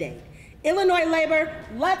mandate. Illinois labor,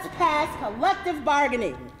 let's pass collective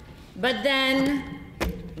bargaining. But then,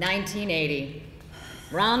 1980,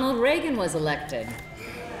 Ronald Reagan was elected.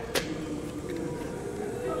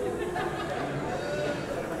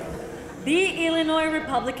 The Illinois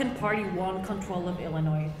Republican Party won control of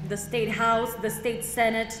Illinois, the state house, the state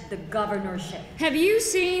senate, the governorship. Have you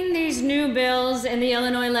seen these new bills in the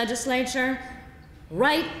Illinois legislature?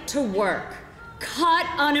 Right to work, cut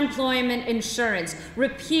unemployment insurance,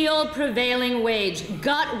 repeal prevailing wage,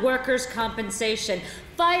 gut workers' compensation,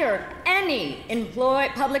 fire any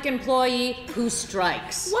public employee who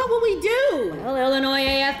strikes. What will we do? Well, Illinois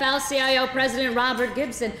AFL-CIO President Robert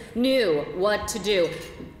Gibson knew what to do.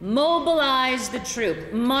 Mobilize the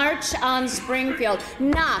troop, march on Springfield,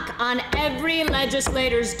 knock on every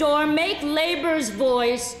legislator's door, make labor's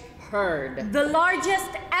voice heard. The largest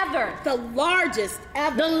ever. The largest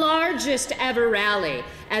ever. The largest ever rally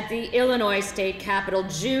at the Illinois State Capitol,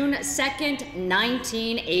 June 2nd,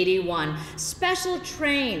 1981. Special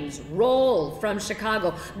trains rolled from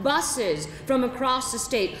Chicago, buses from across the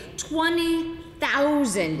state.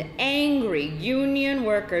 20,000 angry union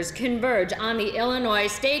workers converge on the Illinois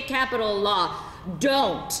State Capitol law.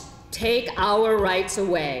 Don't take our rights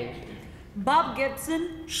away. Bob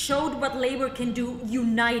Gibson showed what labor can do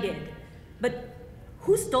united. But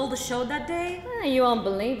who stole the show that day? You won't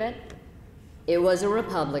believe it. It was a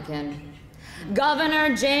Republican.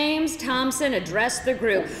 Governor James Thompson addressed the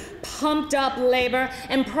group, pumped up labor,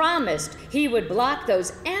 and promised he would block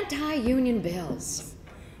those anti-union bills.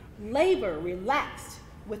 Labor relaxed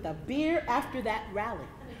with a beer after that rally.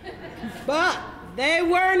 But they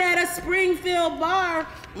weren't at a Springfield bar.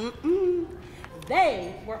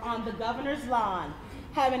 They were on the governor's lawn,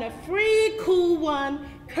 having a free, cool one,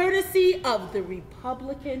 courtesy of the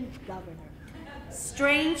Republican governor.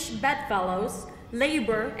 Strange bedfellows,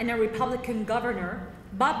 labor and a Republican governor,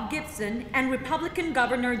 Bob Gibson and Republican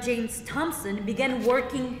Governor James Thompson began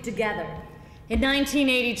working together. In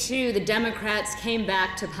 1982, the Democrats came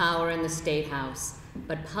back to power in the State House,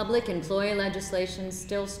 but public employee legislation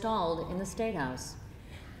still stalled in the State House.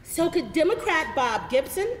 So could Democrat Bob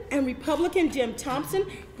Gibson and Republican Jim Thompson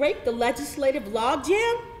break the legislative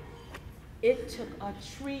logjam? It took a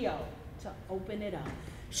trio to open it up.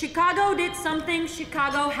 Chicago did something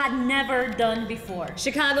Chicago had never done before.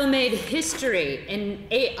 Chicago made history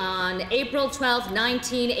on April 12,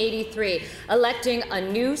 1983, electing a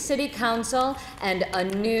new city council and a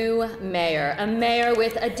new mayor, a mayor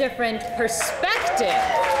with a different perspective.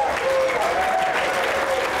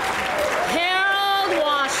 Harold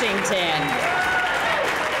Washington.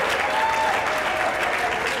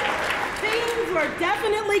 Things were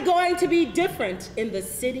definitely going to be different in the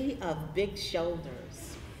city of big shoulders.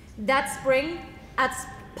 That spring, as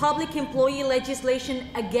public employee legislation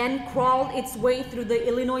again crawled its way through the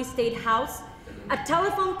Illinois State House, a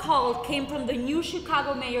telephone call came from the new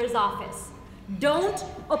Chicago mayor's office. Don't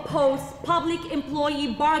oppose public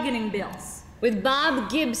employee bargaining bills. With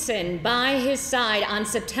Bob Gibson by his side on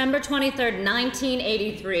September 23,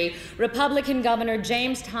 1983, Republican Governor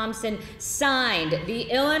James Thompson signed the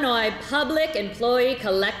Illinois Public Employee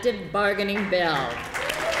Collective Bargaining Bill.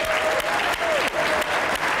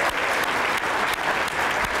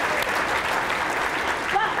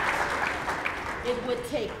 It would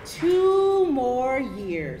take 2 more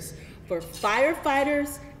years for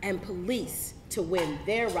firefighters and police to win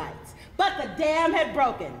their rights. But the dam had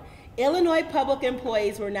broken. Illinois public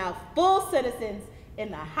employees were now full citizens in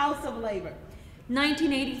the House of Labor.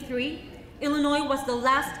 1983, Illinois was the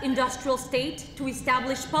last industrial state to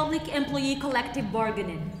establish public employee collective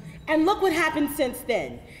bargaining. And look what happened since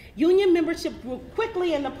then. Union membership grew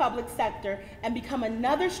quickly in the public sector and became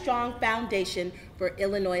another strong foundation for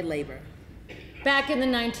Illinois labor. Back in the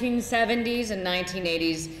 1970s and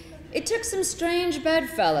 1980s, it took some strange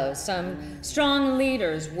bedfellows, some strong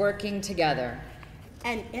leaders working together.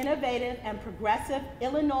 An innovative and progressive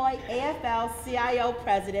Illinois AFL-CIO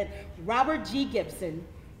President, Robert G. Gibson,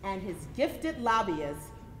 and his gifted lobbyist,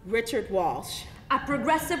 Richard Walsh. A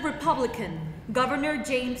progressive Republican, Governor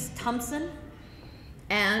James Thompson.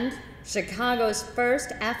 And Chicago's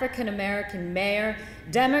first African-American mayor,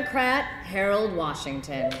 Democrat Harold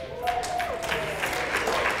Washington.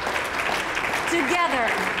 Together,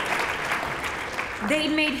 they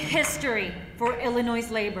made history for Illinois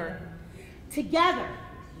labor. Together,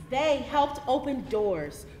 they helped open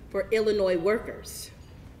doors for Illinois workers.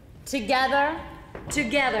 Together,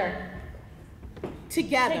 Together.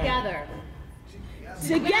 Together. together.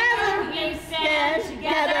 Together, we stand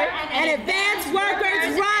together and advance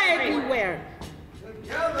workers' right everywhere.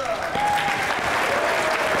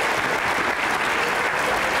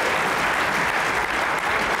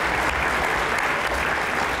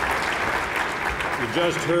 You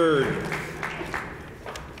just heard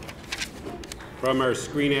from our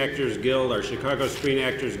Screen Actors Guild, our Chicago Screen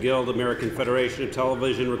Actors Guild, American Federation of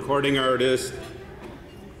Television Recording Artists,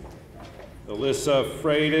 Alyssa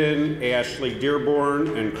Frayden, Ashley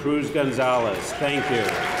Dearborn, and Cruz Gonzalez. Thank you.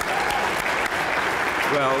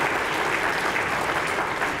 Well,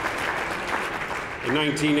 in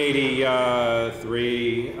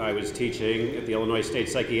 1983, I was teaching at the Illinois State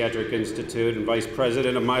Psychiatric Institute and vice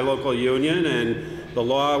president of my local union, and the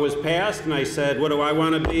law was passed, and I said, what do I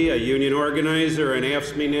want to be, a union organizer? And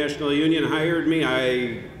AFSCME National Union hired me.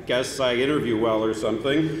 I guess I interview well or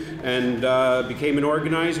something, and became an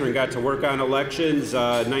organizer and got to work on elections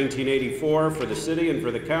 1984 for the city and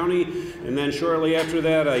for the county. And then shortly after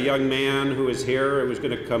that, a young man who was here was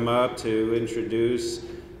going to come up to introduce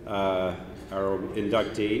our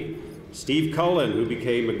inductee, Steve Cullen, who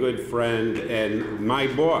became a good friend and my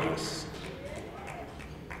boss.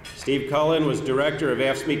 Steve Cullen was director of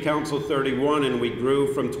AFSCME Council 31, and we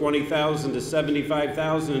grew from 20,000 to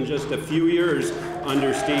 75,000 in just a few years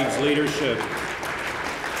under Steve's leadership.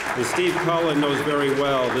 And Steve Cullen knows very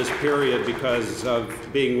well this period because of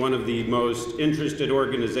being one of the most interested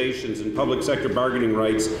organizations in public sector bargaining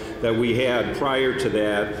rights that we had prior to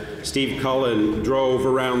that. Steve Cullen drove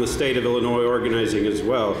around the state of Illinois organizing as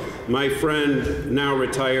well. My friend, now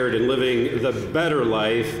retired and living the better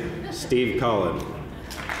life, Steve Cullen.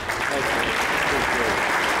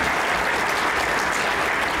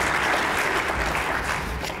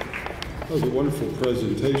 That was a wonderful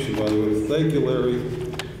presentation, by the way. Thank you, Larry.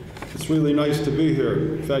 It's really nice to be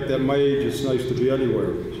here. In fact, at my age, it's nice to be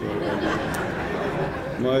anywhere.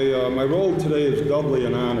 So, my role today is doubly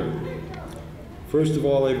an honor. First of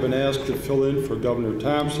all, I've been asked to fill in for Governor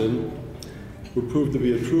Thompson, who proved to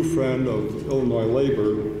be a true friend of Illinois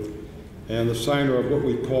labor and the signer of what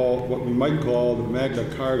we might call the Magna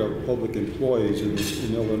Carta of public employees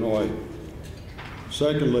in Illinois.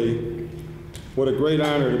 Secondly, what a great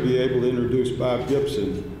honor to be able to introduce Bob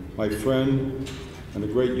Gibson, my friend and a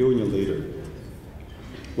great union leader.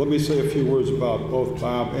 Let me say a few words about both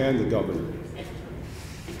Bob and the governor.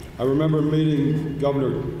 I remember meeting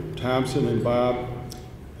Governor Thompson and Bob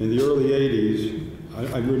in the early 80s.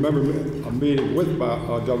 I remember a meeting with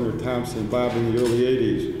Governor Thompson and Bob in the early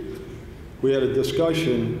 80s. We had a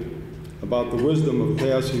discussion about the wisdom of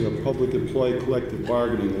passing a public employee collective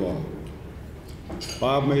bargaining law.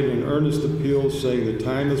 Bob made an earnest appeal saying the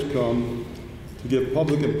time has come to give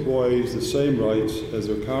public employees the same rights as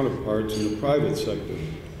their counterparts in the private sector.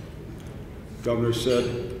 The governor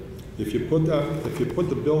said, if you put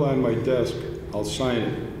the bill on my desk, I'll sign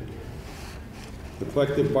it. The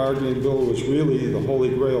collective bargaining bill was really the holy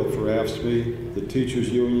grail for AFSCME, the teachers'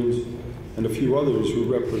 unions, and a few others who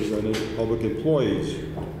represented public employees.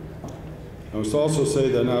 I must also say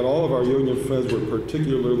that not all of our union friends were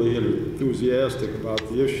particularly enthusiastic about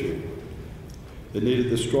the issue. It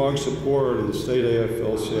needed the strong support of the state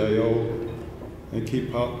AFL-CIO and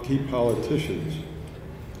key politicians.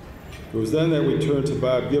 It was then that we turned to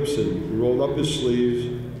Bob Gibson, who rolled up his sleeves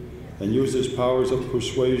and used his powers of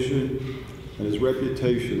persuasion and his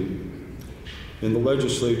reputation in the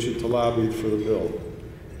legislature to lobby for the bill.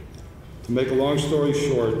 To make a long story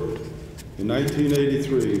short, in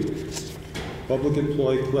 1983, public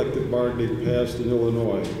employee collective bargaining passed in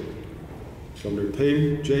Illinois. Governor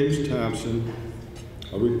James Thompson,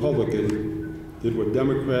 a Republican, did what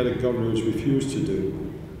Democratic governors refused to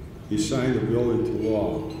do. He signed the bill into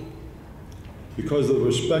law. Because of the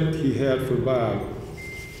respect he had for Bob,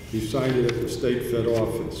 he signed it at the state Fed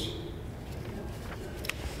office.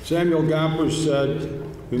 Samuel Gompers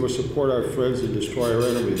said, we must support our friends and destroy our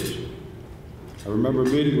enemies. I remember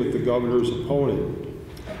meeting with the governor's opponent,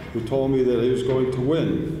 who told me that he was going to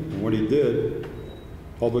win, and when he did,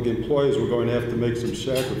 public employees were going to have to make some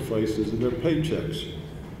sacrifices in their paychecks.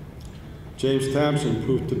 James Thompson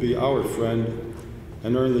proved to be our friend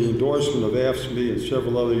and earned the endorsement of AFSCME and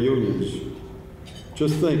several other unions.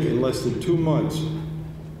 Just think, in less than 2 months,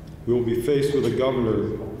 we will be faced with a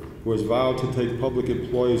governor who has vowed to take public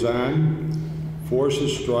employees on, force a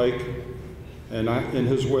strike, and in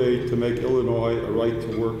his way to make Illinois a right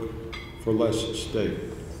to work for less state.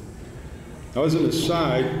 Now, as an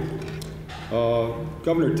aside,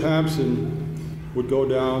 Governor Thompson would go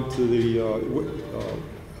down to the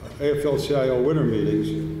AFL-CIO winter meetings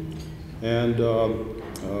and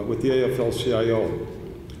with the AFL-CIO.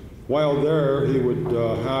 While there, he would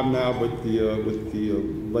hobnob with the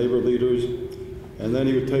labor leaders, and then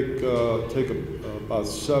he would take about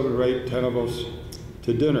 7 or 8, 10 of us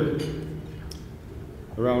to dinner.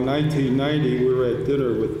 Around 1990, we were at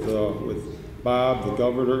dinner with Bob, the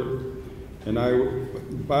governor, and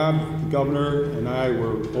Bob, the governor, and I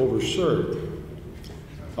were overserved.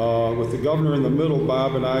 With the governor in the middle,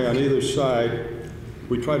 Bob and I on either side,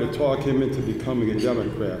 we tried to talk him into becoming a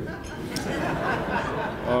Democrat.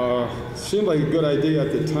 Seemed like a good idea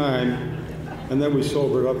at the time, and then we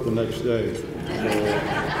sobered up the next day.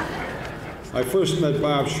 I first met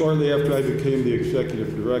Bob shortly after I became the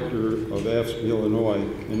executive director of AFSCME Illinois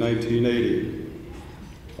in 1980.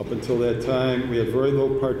 Up until that time, we had very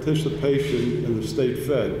little participation in the state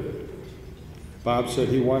Fed. Bob said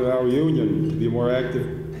he wanted our union to be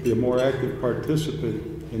a more active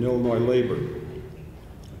participant in Illinois labor.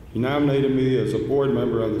 He nominated me as a board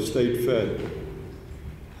member on the state Fed.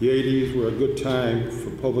 The 80s were a good time for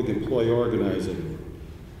public employee organizing,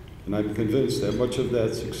 and I'm convinced that much of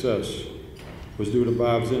that success was due to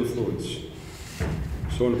Bob's influence.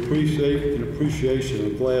 So in appreciation,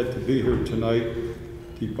 I'm glad to be here tonight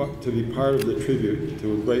to be part of the tribute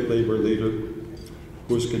to a great labor leader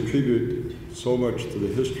who has contributed so much to the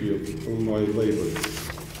history of Illinois labor.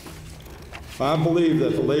 Bob believed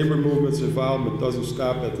that the labor movement's involvement doesn't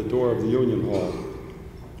stop at the door of the Union Hall.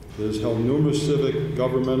 It has held numerous civic,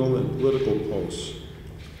 governmental, and political posts,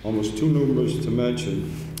 almost too numerous to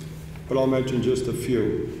mention, but I'll mention just a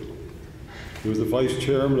few. He was the vice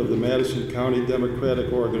chairman of the Madison County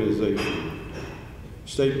Democratic Organization,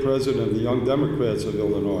 state president of the Young Democrats of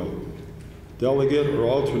Illinois, delegate or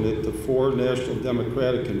alternate to 4 national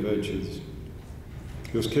Democratic conventions.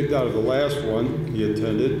 He was kicked out of the last one he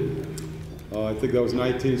attended. I think that was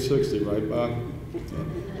 1960, right, Bob?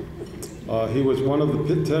 He was one of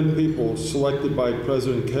the 10 people selected by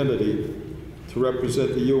President Kennedy to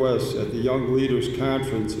represent the U.S. at the Young Leaders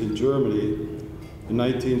Conference in Germany in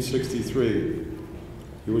 1963.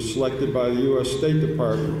 He was selected by the U.S. State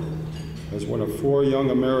Department as one of 4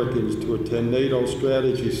 young Americans to attend NATO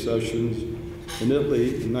strategy sessions in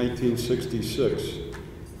Italy in 1966. He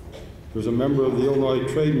was a member of the Illinois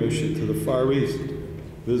Trade Mission to the Far East,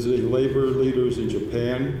 visiting labor leaders in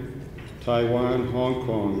Japan, Taiwan, Hong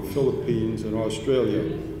Kong, the Philippines, and Australia.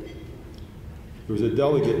 He He was a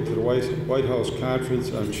delegate to the White House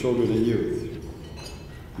Conference on Children and Youth.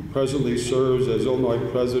 He presently serves as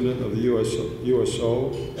Illinois President of the USO,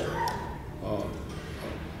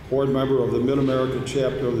 board member of the Mid-American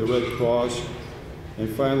chapter of the Red Cross,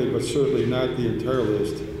 and finally, but certainly not the entire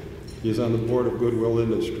list, he is on the board of Goodwill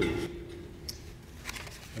Industries.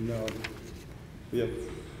 And now, we have,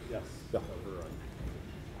 yes, yeah.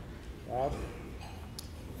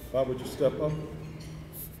 Bob, would you step up?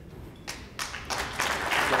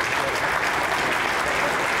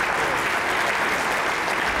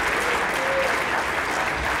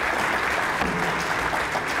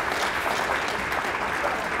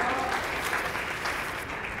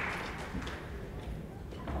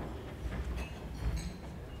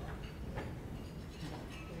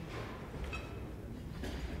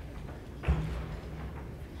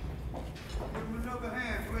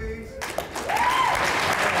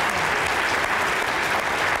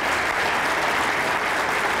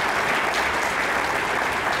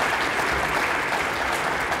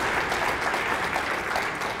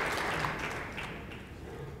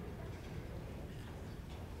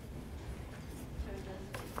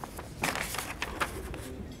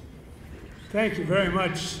 Thank you very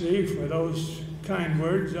much, Steve, for those kind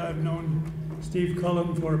words. I've known Steve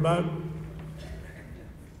Cullen for about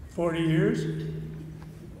 40 years.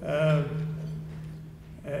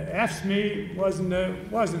 AFSCME wasn't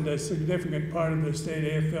a significant part of the state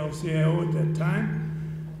AFL-CIO at that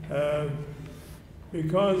time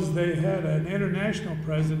because they had an international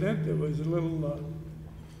president that was a little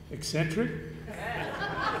eccentric.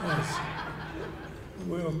 Yes,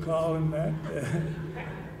 we'll call him that.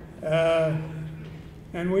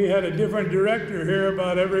 And we had a different director here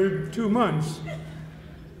about every 2 months.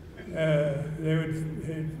 They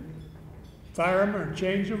would fire him or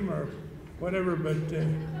change him or whatever, but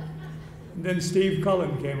then Steve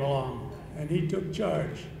Cullen came along and he took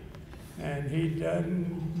charge. And he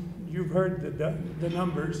done, you've heard the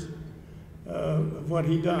numbers of what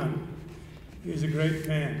he done. He's a great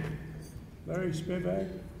man. Larry Spivak,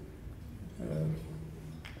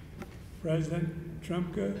 President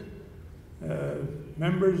Trumka,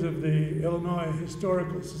 members of the Illinois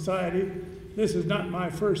Historical Society. This is not my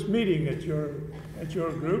first meeting at your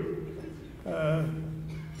group. I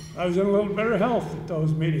was in a little better health at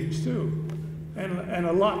those meetings too, and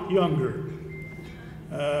a lot younger.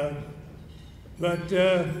 But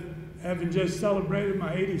having just celebrated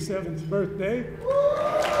my 87th birthday,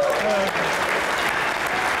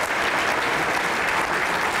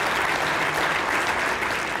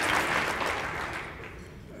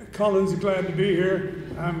 Cullen's glad to be here.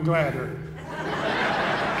 I'm gladder.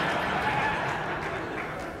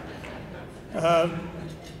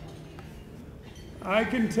 I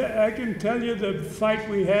can tell you the fight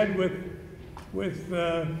we had with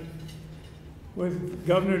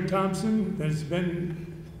Governor Thompson that's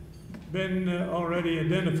been already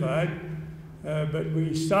identified, but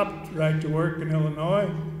we stopped right to work in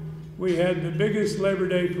Illinois. We had the biggest Labor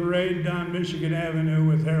Day parade down Michigan Avenue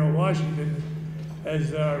with Harold Washington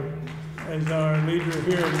as our leader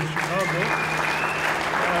here in Chicago.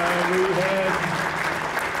 We had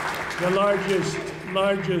the largest.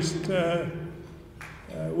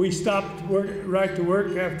 We stopped right to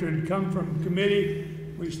work after it had come from committee.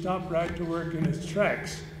 We stopped right to work in its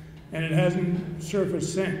tracks, and it hasn't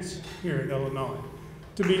surfaced since here in Illinois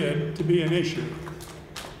to be an issue.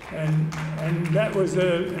 And that was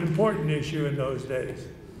an important issue in those days.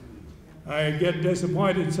 I get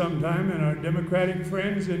disappointed sometime in our Democratic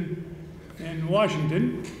friends in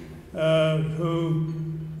Washington, who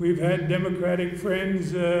we've had Democratic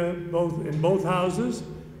friends in both houses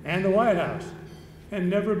and the White House, and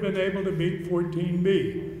never been able to beat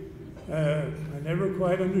 14B. I never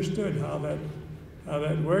quite understood how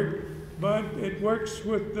that worked, but it works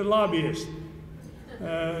with the lobbyists,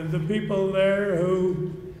 the people there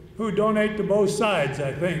who donate to both sides,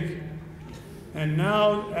 I think. And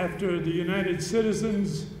now, after the United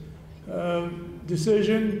Citizens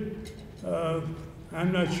decision,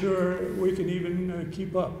 I'm not sure we can even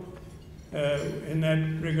keep up in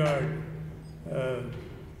that regard.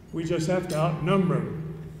 We just have to outnumber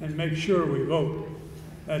them and make sure we vote.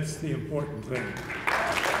 That's the important thing.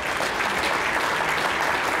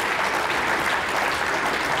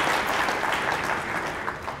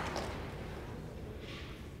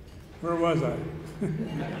 Where was I?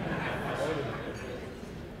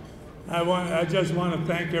 I just want to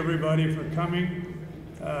thank everybody for coming.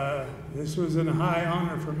 This was a high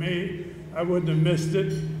honor for me. I wouldn't have missed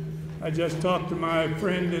it. I just talked to my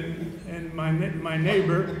friend and my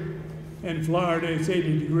neighbor in Florida. It's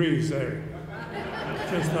 80 degrees there.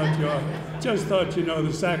 Just thought you ought just thought you know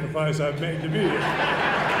the sacrifice I've made to be here.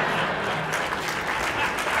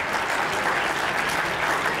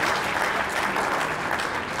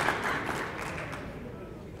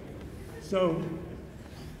 So,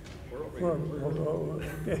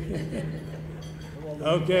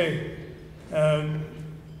 okay.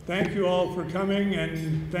 Thank you all for coming,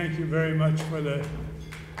 and thank you very much for the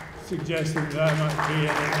suggestion that I might be in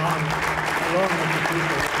an honor along with the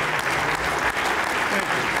people. Thank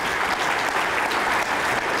you.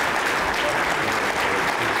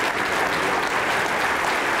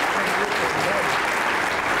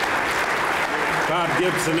 Bob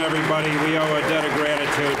Gibson, everybody, we owe a debt of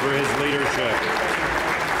gratitude for his leadership.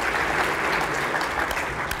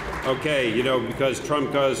 Okay, you know, because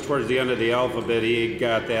Trumka is towards the end of the alphabet, he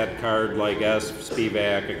got that card like S,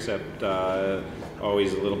 Spivak, except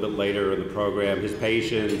always a little bit later in the program. His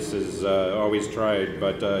patience is always tried,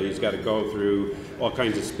 but he's got to go through all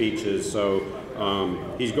kinds of speeches. So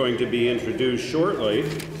he's going to be introduced shortly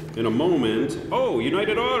in a moment. Oh,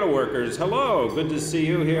 United Auto Workers, hello, good to see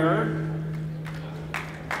you here.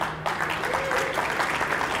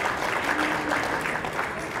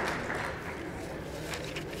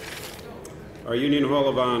 Our Union Hall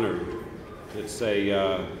of Honor. It's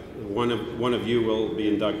a one of you will be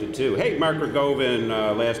inducted too. Hey, Mark Rogovin,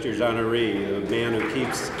 last year's honoree, the man who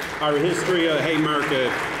keeps our history of Haymarket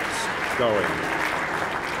going.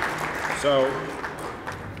 So,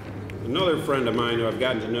 another friend of mine who I've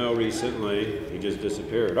gotten to know recently, he just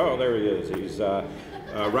disappeared. Oh, there he is. He's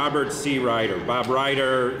Robert C. Ryder. Bob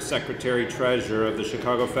Ryder, Secretary Treasurer of the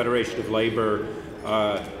Chicago Federation of Labor.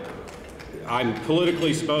 I'm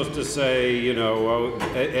politically supposed to say, you know,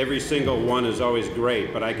 every single one is always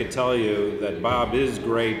great, but I could tell you that Bob is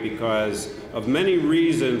great because of many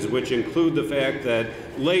reasons, which include the fact that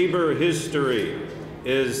labor history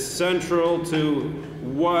is central to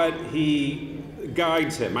what he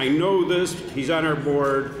guides him. I know this, he's on our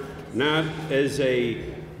board, not as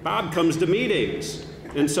Bob comes to meetings.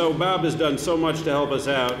 And so Bob has done so much to help us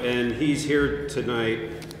out, and he's here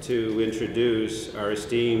tonight to introduce our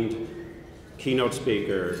esteemed keynote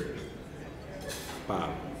speaker,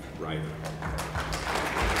 Bob Ryder.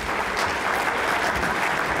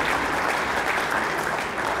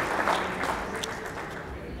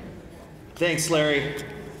 Thanks, Larry.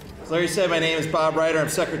 As Larry said, my name is Bob Ryder. I'm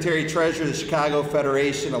Secretary Treasurer of the Chicago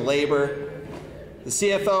Federation of Labor. The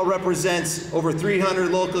CFL represents over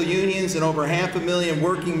 300 local unions and over 500,000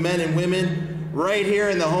 working men and women right here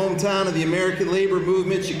in the hometown of the American labor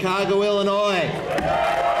movement, Chicago, Illinois.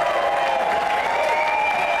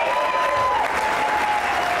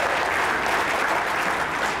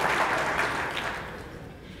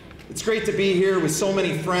 It's great to be here with so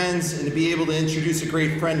many friends and to be able to introduce a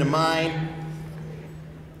great friend of mine.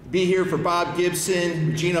 Be here for Bob Gibson,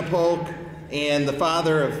 Regina Polk, and the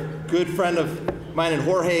father of good friend of mine and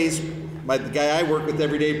Jorge's, the guy I work with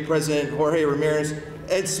every day, President Jorge Ramirez,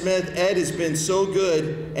 Ed Smith. Ed has been so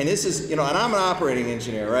good, and this is, you know, and I'm an operating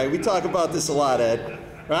engineer, right? We talk about this a lot, Ed.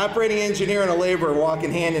 An operating engineer and a laborer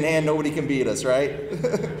walking hand in hand, nobody can beat us, right?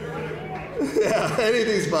 Yeah,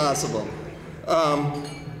 anything's possible.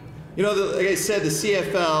 You know, like I said, the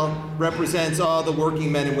CFL represents all the working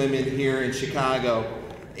men and women here in Chicago.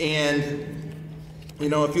 And, you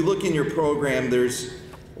know, if you look in your program, there's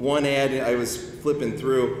one ad I was flipping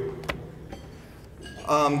through.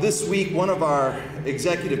 This week, one of our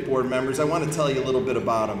executive board members, I want to tell you a little bit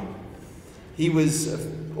about him. He was,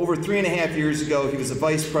 over 3.5 years ago, he was a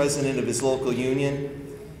vice president of his local union.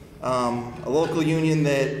 A local union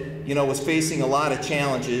that, you know, was facing a lot of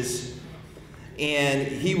challenges. And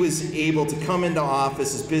he was able to come into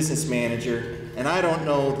office as business manager, and I don't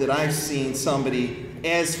know that I've seen somebody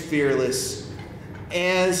as fearless,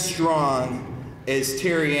 as strong as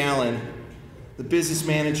Terry Allen, the business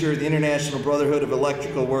manager of the International Brotherhood of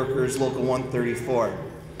Electrical Workers, Local 134.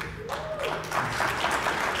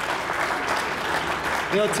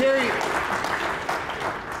 You know, Terry,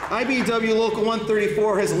 IBW Local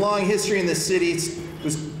 134 has a long history in this city. It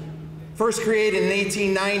was first created in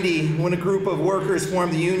 1890 when a group of workers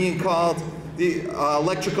formed the union called the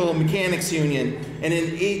Electrical Mechanics Union. And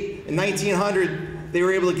in 1900, they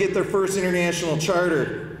were able to get their first international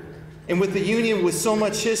charter. And with the union with so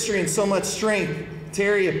much history and so much strength,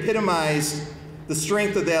 Terry epitomized the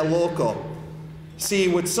strength of that local. See,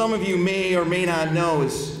 what some of you may or may not know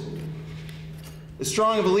is, as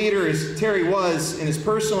strong of a leader as Terry was in his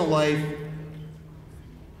personal life,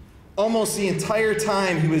 almost the entire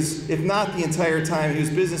time he was, if not the entire time he was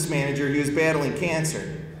business manager, he was battling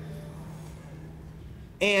cancer.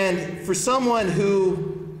 And for someone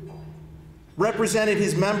who represented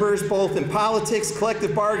his members both in politics,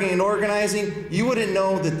 collective bargaining, and organizing, you wouldn't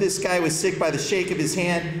know that this guy was sick by the shake of his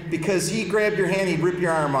hand, because he grabbed your hand, he'd rip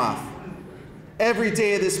your arm off. Every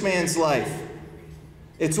day of this man's life.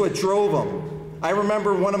 It's what drove him. I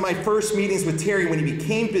remember one of my first meetings with Terry when he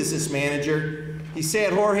became business manager. He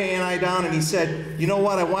sat Jorge and I down and he said, you know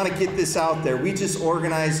what, I want to get this out there. We just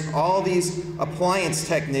organized all these appliance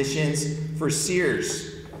technicians for Sears.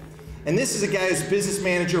 And this is a guy who's business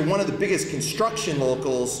manager, one of the biggest construction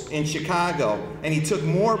locals in Chicago. And he took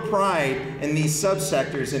more pride in these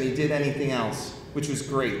subsectors than he did anything else, which was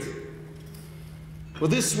great. Well,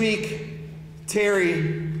 this week,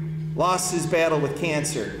 Terry lost his battle with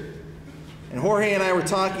cancer. And Jorge and I were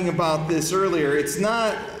talking about this earlier. It's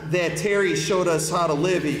not that Terry showed us how to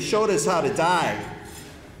live, he showed us how to die.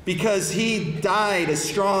 Because he died a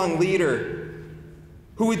strong leader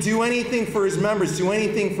who would do anything for his members, do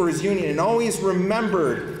anything for his union, and always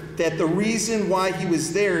remembered that the reason why he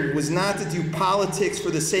was there was not to do politics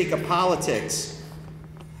for the sake of politics.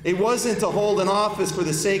 It wasn't to hold an office for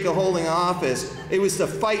the sake of holding an office. It was to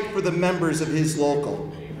fight for the members of his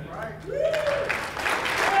local.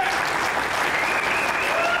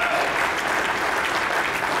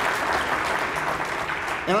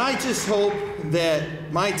 And I just hope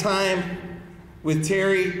that my time with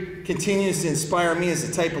Terry continues to inspire me as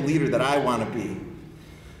the type of leader that I want to be.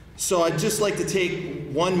 So I'd just like to take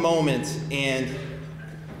one moment and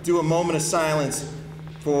do a moment of silence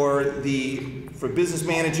for business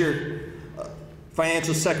manager,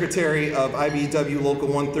 financial secretary of IBEW Local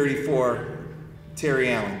 134,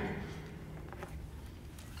 Terry Allen.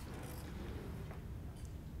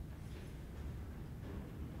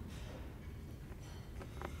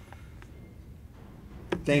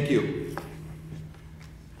 Thank you.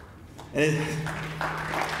 And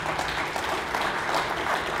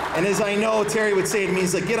as I know Terry would say to me,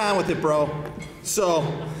 he's like, get on with it, bro. So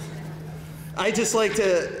I'd just like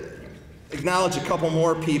to acknowledge a couple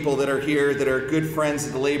more people that are here that are good friends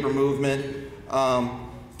of the labor movement.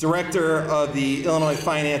 Director of the Illinois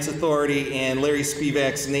Finance Authority and Larry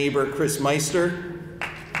Spivak's neighbor, Chris Meister.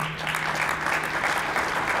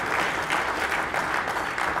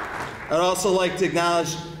 I'd also like to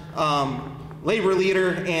acknowledge labor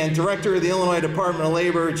leader and director of the Illinois Department of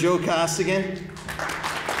Labor, Joe Costigan.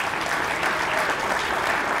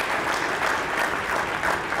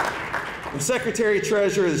 And Secretary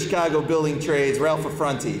Treasurer of the Chicago Building Trades, Ralph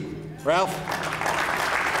Affronti. Ralph?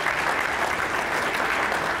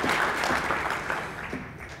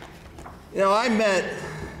 You know, I met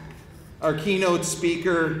our keynote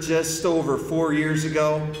speaker just over 4 years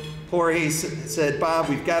ago. Jorge said, Bob,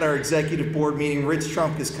 we've got our executive board meeting. Rich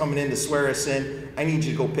Trumka is coming in to swear us in. I need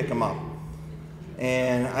you to go pick him up.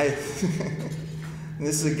 And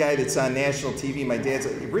this is a guy that's on national TV. My dad's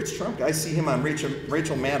like, Rich Trumka, I see him on Rachel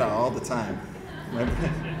Maddow all the time.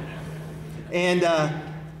 And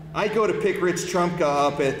I go to pick Rich Trumka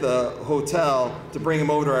up at the hotel to bring him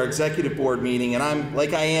over to our executive board meeting. And I'm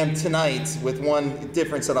like I am tonight, with one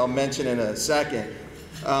difference that I'll mention in a second.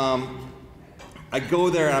 I go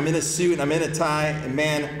there and I'm in a suit and I'm in a tie, and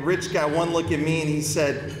man, Rich got one look at me and he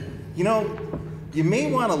said, you know, you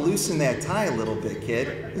may want to loosen that tie a little bit,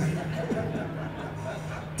 kid.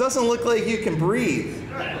 Doesn't look like you can breathe.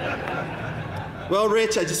 Well,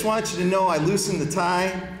 Rich, I just want you to know I loosened the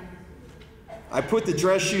tie. I put the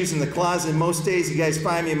dress shoes in the closet. Most days you guys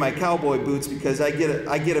find me in my cowboy boots because I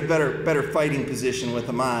get a better fighting position with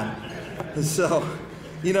them on. So,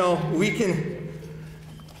 you know,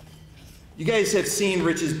 you guys have seen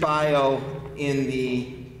Rich's bio in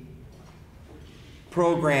the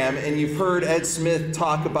program, and you've heard Ed Smith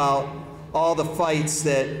talk about all the fights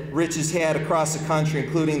that Rich has had across the country,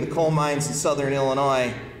 including the coal mines in southern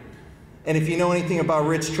Illinois. And if you know anything about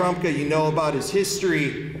Rich Trumka, you know about his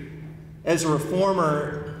history as a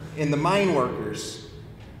reformer in the mine workers.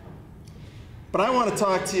 But I want to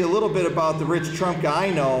talk to you a little bit about the Rich Trumka I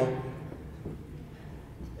know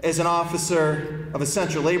as an officer of a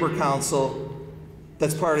Central Labor Council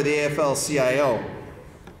that's part of the AFL-CIO.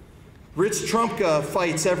 Rich Trumka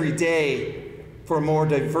fights every day for a more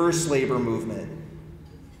diverse labor movement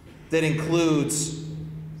that includes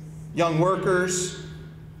young workers,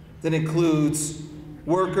 that includes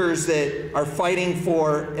workers that are fighting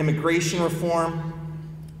for immigration reform,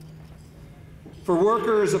 for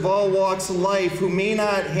workers of all walks of life who may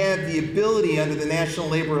not have the ability under the National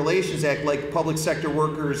Labor Relations Act, like public sector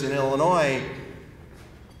workers in Illinois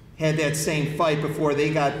had that same fight before they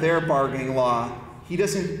got their bargaining law. He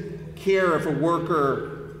doesn't care if a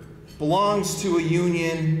worker belongs to a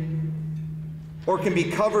union or can be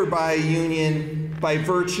covered by a union by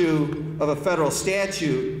virtue of a federal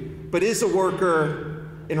statute. but is a worker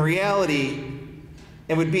in reality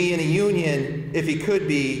and would be in a union if he could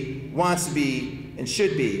be, wants to be, and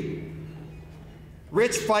should be.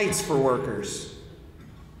 Rich fights for workers.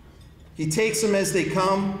 He takes them as they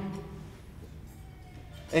come,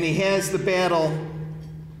 and he has the battle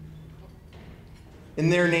in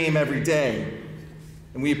their name every day.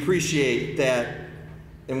 And we appreciate that,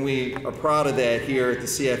 and we are proud of that here at the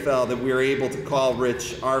CFL, that we are able to call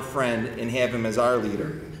Rich our friend and have him as our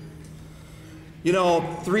leader. You know,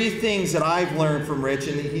 3 things that I've learned from Rich,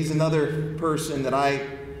 and he's another person that I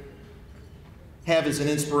have as an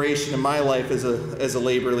inspiration in my life as a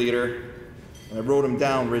labor leader. And I wrote them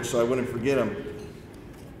down, Rich, so I wouldn't forget them.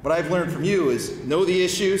 What I've learned from you is know the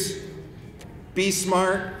issues, be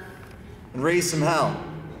smart, and raise some hell.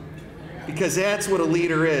 Because that's what a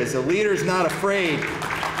leader is. A leader is not afraid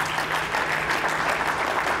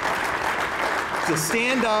to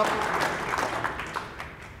stand up,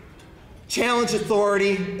 challenge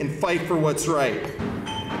authority, and fight for what's right.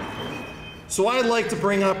 So I'd like to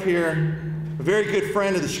bring up here a very good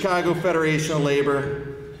friend of the Chicago Federation of Labor.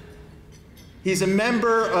 He's a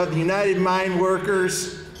member of the United Mine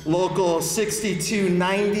Workers, Local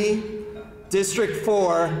 6290, District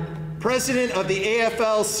 4, President of the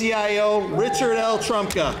AFL-CIO, Richard L.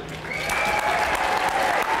 Trumka.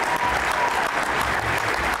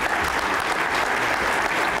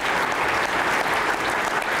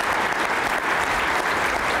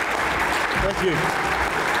 Thank you.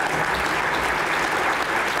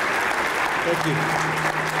 Thank you.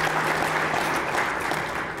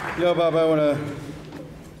 You know, Bob, I want to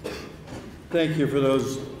thank you for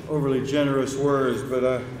those overly generous words,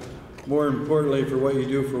 but more importantly for what you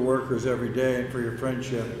do for workers every day and for your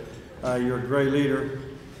friendship. You're a great leader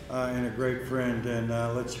and a great friend, and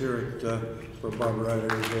let's hear it for Bob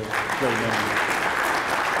Ryder. He's a great man.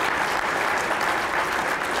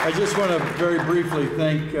 I just want to very briefly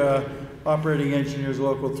thank Operating Engineers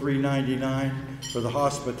Local 399 for the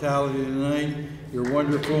hospitality tonight. You're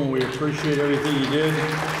wonderful, and we appreciate everything you did.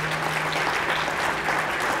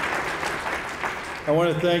 I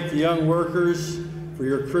want to thank the young workers for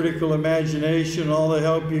your critical imagination, all the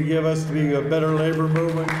help you give us to be a better labor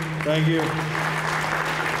movement. Thank you.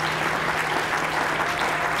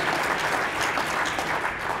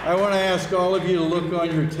 I want to ask all of you to look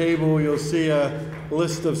on your table. You'll see a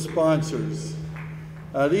list of sponsors.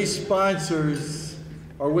 These sponsors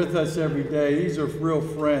are with us every day. These are real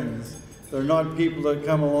friends. They're not people that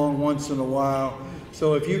come along once in a while.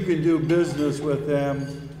 So if you can do business with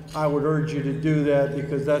them, I would urge you to do that,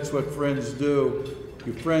 because that's what friends do.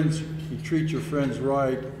 You treat your friends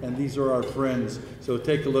right, and these are our friends. So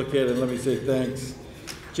take a look at it and let me say thanks.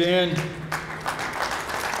 Jan,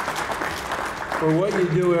 for what you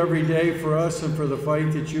do every day for us and for the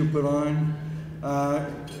fight that you put on.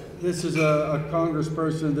 This is a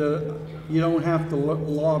congressperson that you don't have to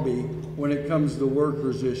lobby when it comes to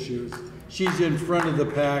workers' issues. She's in front of the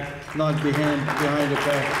pack, not behind the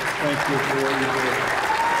pack. Thank you for what you do.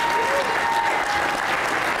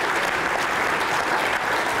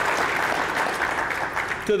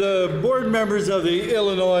 To the board members of the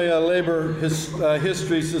Illinois Labor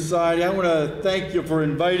History Society, I want to thank you for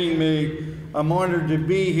inviting me. I'm honored to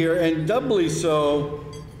be here, and doubly so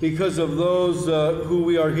because of those who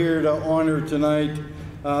we are here to honor tonight,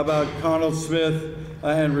 about Connell Smith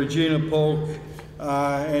and Regina Polk,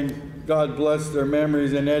 and God bless their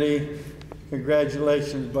memories. And Eddie,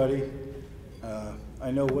 congratulations, buddy.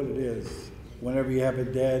 I know what it is whenever you have a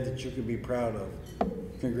dad that you can be proud of.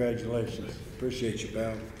 Congratulations. Appreciate you,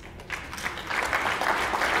 pal.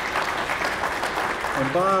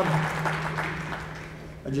 And Bob,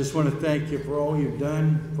 I just want to thank you for all you've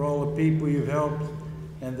done, for all the people you've helped,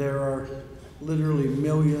 and there are literally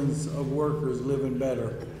millions of workers living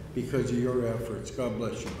better because of your efforts. God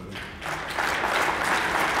bless you, buddy.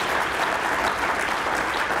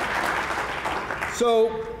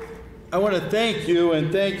 So, I want to thank you,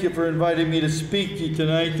 and thank you for inviting me to speak to you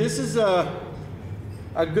tonight. This is a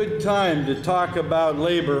good time to talk about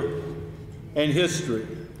labor and history.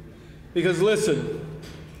 Because listen,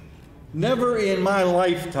 never in my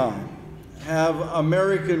lifetime have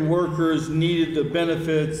American workers needed the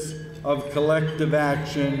benefits of collective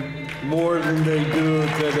action more than they do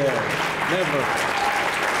today. Never.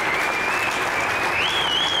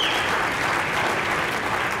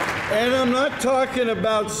 And I'm not talking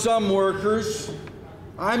about some workers.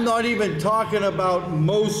 I'm not even talking about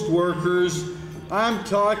most workers. I'm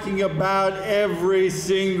talking about every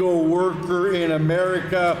single worker in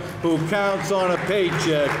America who counts on a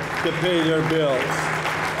paycheck to pay their bills.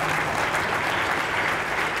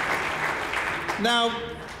 Now,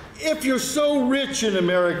 if you're so rich in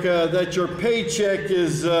America that your paycheck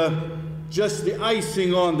is just the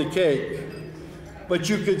icing on the cake, but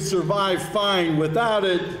you could survive fine without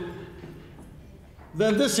it,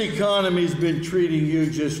 then this economy's been treating you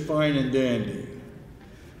just fine and dandy.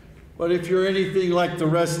 But if you're anything like the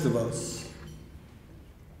rest of us,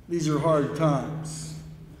 these are hard times.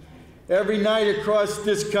 Every night across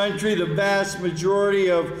this country, the vast majority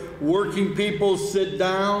of working people sit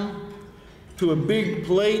down to a big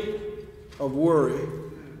plate of worry.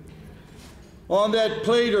 On that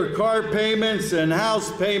plate are car payments and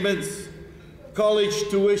house payments, college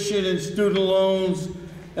tuition and student loans,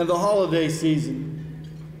 and the holiday season,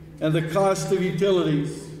 and the cost of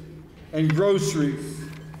utilities and groceries.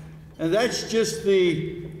 And that's just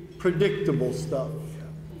the predictable stuff.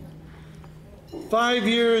 5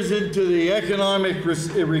 years into the economic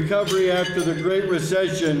recovery after the Great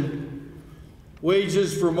Recession,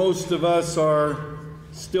 wages for most of us are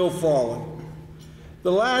still falling.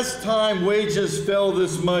 The last time wages fell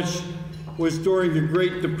this much was during the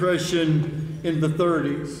Great Depression in the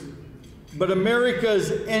 30s. But America's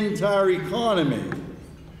entire economy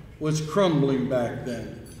was crumbling back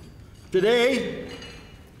then. Today,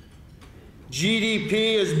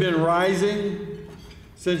 GDP has been rising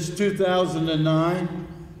since 2009.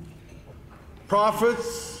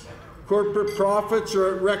 Profits, corporate profits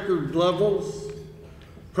are at record levels.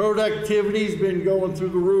 Productivity's been going through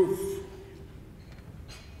the roof.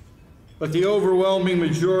 But the overwhelming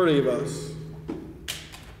majority of us,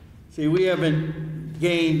 see, we haven't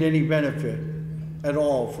gained any benefit at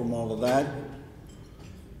all from all of that.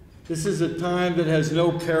 This is a time that has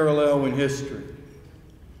no parallel in history.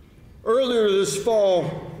 Earlier this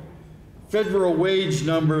fall, federal wage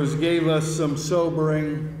numbers gave us some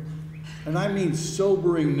sobering, and I mean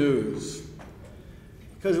sobering news,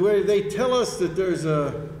 because they tell us that there's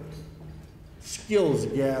a skills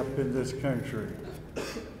gap in this country.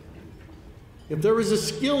 If there was a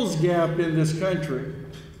skills gap in this country,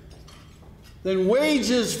 then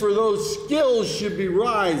wages for those skills should be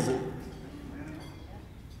rising.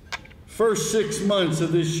 First 6 months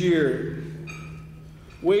of this year,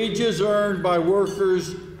 wages earned by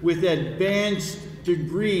workers with advanced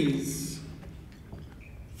degrees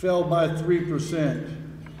fell by 3%,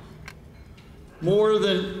 more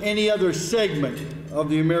than any other segment of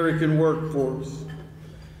the American workforce.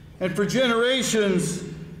 And for generations,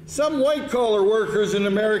 some white-collar workers in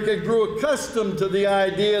America grew accustomed to the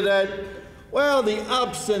idea that, well, the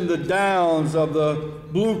ups and the downs of the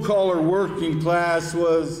blue-collar working class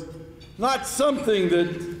was not something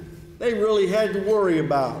that they really had to worry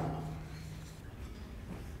about.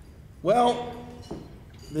 Well,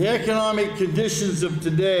 the economic conditions of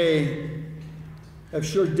today have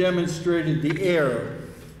sure demonstrated the error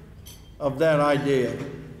of that idea.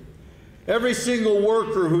 Every single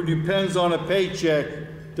worker who depends on a paycheck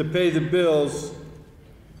to pay the bills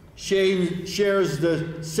shares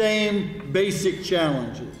the same basic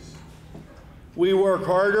challenges. We work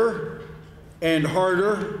harder and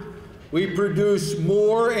harder. We produce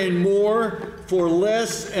more and more for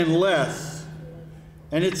less and less.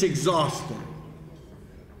 And it's exhausting.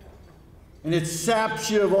 And it saps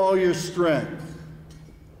you of all your strength.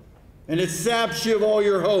 And it saps you of all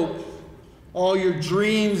your hopes, all your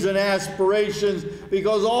dreams and aspirations,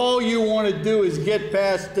 because all you want to do is get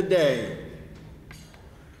past today.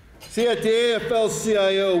 See, at the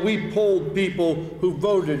AFL-CIO, we polled people who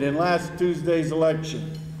voted in last Tuesday's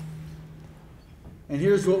election. And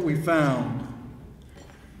here's what we found.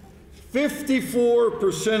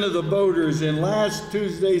 54% of the voters in last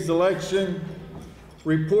Tuesday's election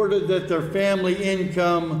reported that their family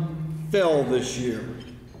income fell this year.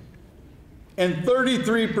 And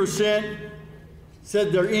 33%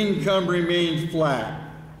 said their income remained flat.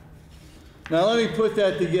 Now let me put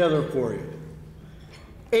that together for you.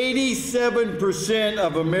 87%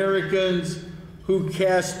 of Americans who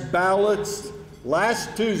cast ballots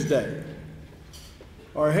last Tuesday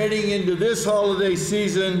are heading into this holiday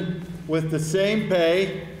season with the same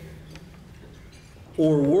pay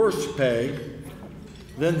or worse pay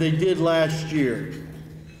than they did last year.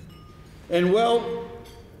 And well,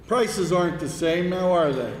 prices aren't the same now,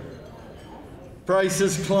 are they?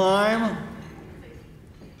 Prices climb,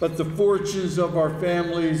 but the fortunes of our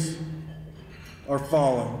families are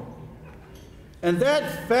falling. And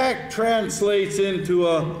that fact translates into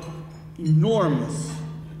an enormous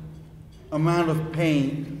amount of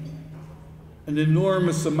pain, an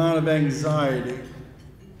enormous amount of anxiety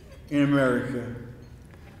in America.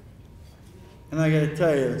 And I gotta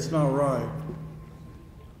tell you, it's not right.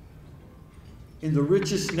 In the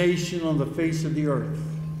richest nation on the face of the earth,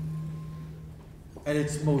 at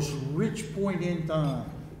its most rich point in time,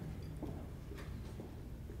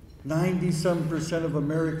 90-some% of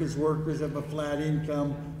America's workers have a flat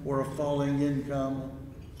income or a falling income,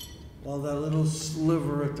 while that little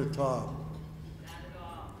sliver at the top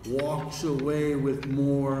walks away with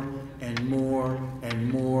more and more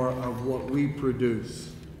and more of what we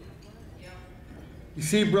produce. You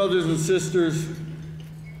see, brothers and sisters,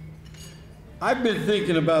 I've been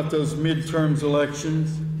thinking about those midterms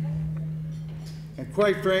elections, and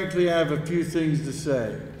quite frankly, I have a few things to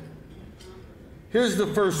say. Here's the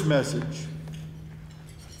first message.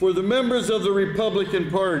 For the members of the Republican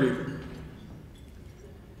Party,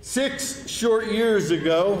 6 short years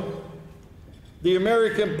ago, the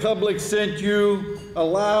American public sent you a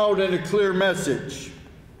loud and a clear message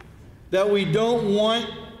that we don't want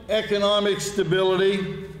economic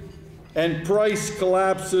stability and price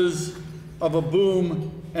collapses of a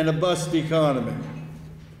boom and a bust economy.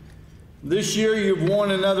 This year, you've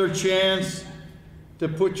won another chance to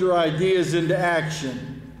put your ideas into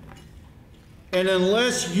action. And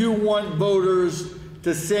unless you want voters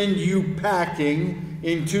to send you packing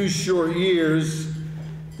in 2 short years,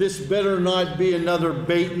 this better not be another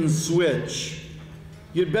bait and switch.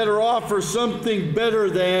 You'd better offer something better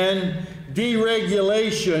than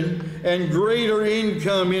deregulation and greater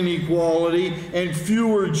income inequality and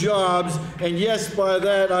fewer jobs. And yes, by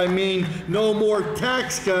that I mean no more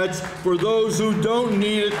tax cuts for those who don't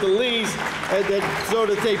need it the least, so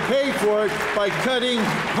that they pay for it by cutting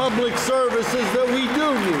public services that we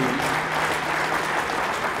do need.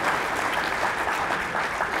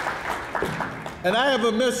 And I have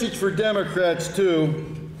a message for Democrats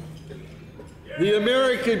too. The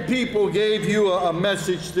American people gave you a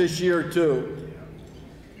message this year too.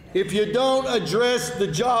 If you don't address the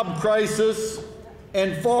job crisis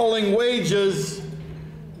and falling wages,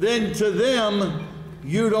 then to them,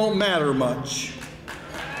 you don't matter much.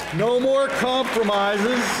 No more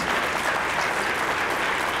compromises.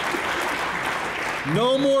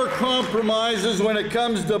 No more compromises when it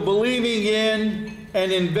comes to believing in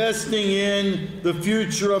and investing in the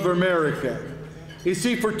future of America. You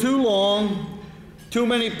see, for too long, too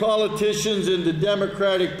many politicians in the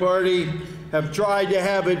Democratic Party have tried to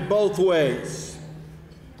have it both ways.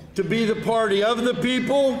 To be the party of the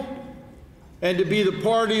people and to be the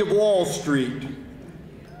party of Wall Street.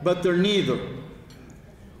 But they're neither.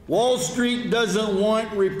 Wall Street doesn't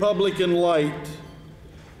want Republican light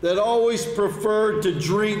that always preferred to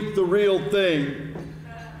drink the real thing,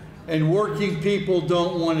 and working people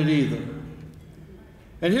don't want it either.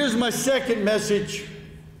 And here's my second message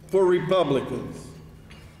for Republicans.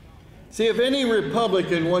 See, if any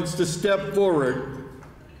Republican wants to step forward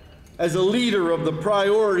as a leader of the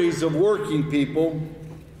priorities of working people,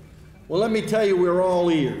 well, let me tell you, we're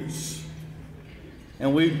all ears.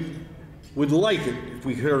 And we would like it if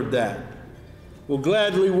we heard that. We'll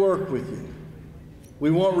gladly work with you.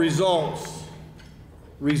 We want results.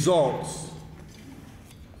 Results.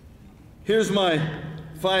 Here's my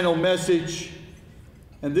final message,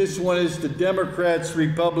 and this one is to Democrats,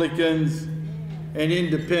 Republicans, and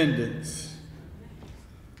independents.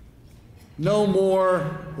 No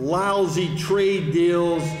more lousy trade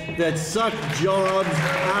deals that suck jobs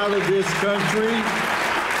out of this country.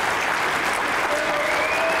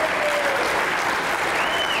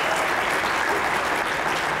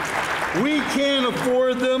 We can't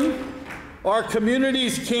afford them. Our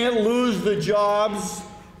communities can't lose the jobs.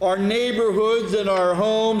 Our neighborhoods and our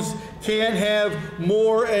homes can't have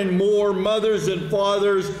more and more mothers and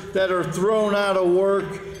fathers that are thrown out of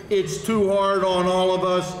work. It's too hard on all of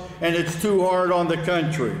us, and it's too hard on the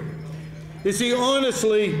country. You see,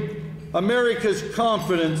 honestly, America's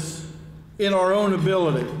confidence in our own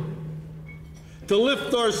ability to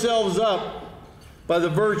lift ourselves up by the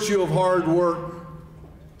virtue of hard work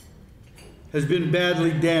has been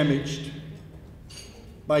badly damaged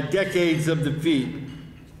by decades of defeat.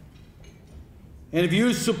 And if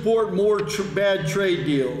you support more bad trade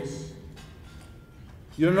deals,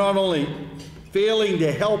 you're not only failing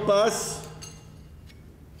to help us,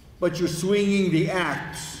 but you're swinging the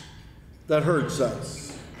axe that hurts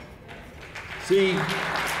us. See,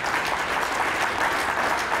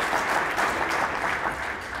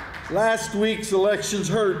 last week's elections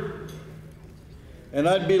hurt, and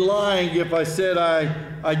I'd be lying if I said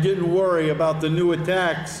I didn't worry about the new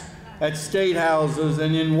attacks at state houses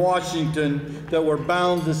and in Washington that we're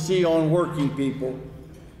bound to see on working people.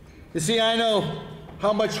 You see, I know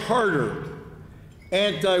how much harder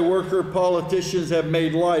anti-worker politicians have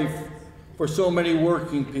made life for so many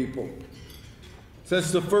working people.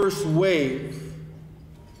 Since the first wave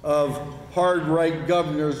of hard-right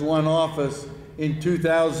governors won office in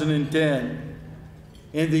 2010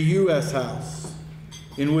 in the U.S. House,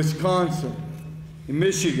 in Wisconsin, in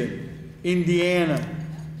Michigan, Indiana,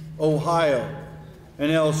 Ohio, and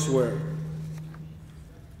elsewhere.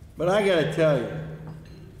 But I got to tell you,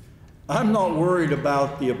 I'm not worried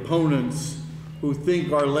about the opponents who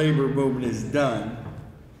think our labor movement is done.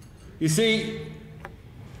 You see,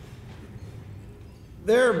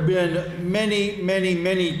 there have been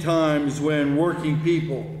many times when working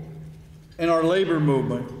people and our labor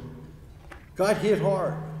movement got hit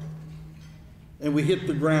hard, and we hit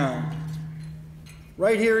the ground.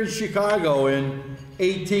 Right here in Chicago in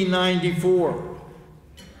 1894,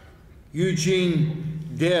 Eugene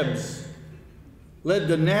Debs led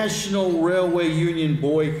the National Railway Union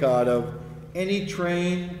boycott of any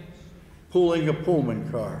train pulling a Pullman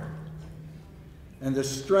car. And the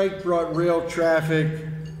strike brought rail traffic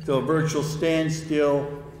to a virtual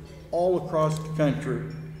standstill all across the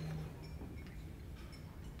country.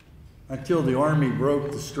 Until the Army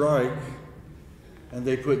broke the strike and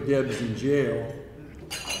they put Debs in jail.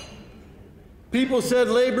 People said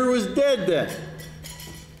labor was dead then.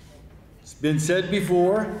 It's been said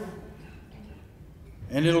before,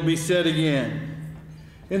 and it'll be said again.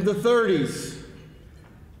 In the 30s,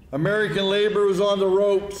 American labor was on the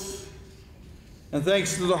ropes, and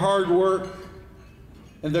thanks to the hard work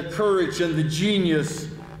and the courage and the genius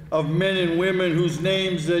of men and women whose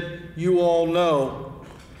names that you all know,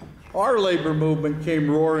 our labor movement came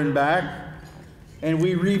roaring back, and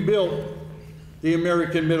we rebuilt the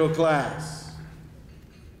American middle class.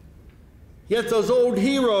 Yet those old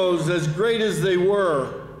heroes, as great as they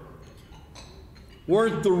were,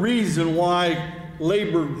 weren't the reason why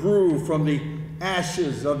labor grew from the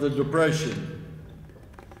ashes of the Depression.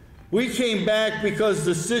 We came back because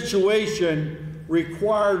the situation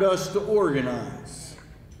required us to organize.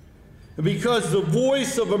 And because the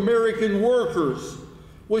voice of American workers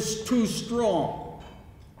was too strong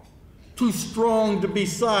to be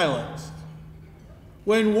silenced.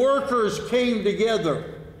 When workers came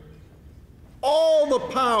together, all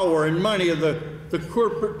the power and money of the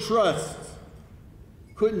corporate trusts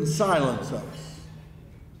couldn't silence us.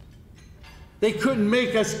 They couldn't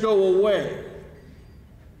make us go away.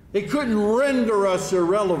 They couldn't render us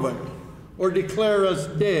irrelevant or declare us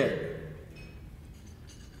dead.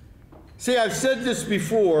 See, I've said this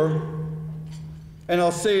before, and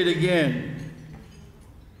I'll say it again.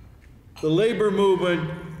 The labor movement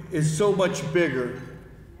is so much bigger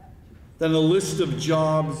than a list of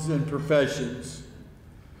jobs and professions.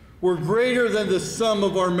 We're greater than the sum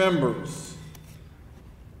of our members.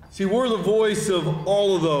 See, we're the voice of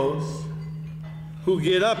all of those who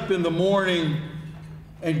get up in the morning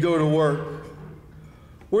and go to work.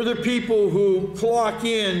 We're the people who clock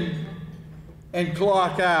in and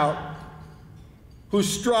clock out, who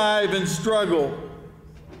strive and struggle,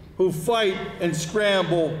 who fight and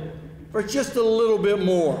scramble for just a little bit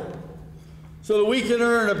more so that we can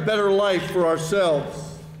earn a better life for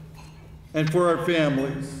ourselves and for our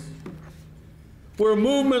families. We're a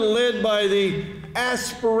movement led by the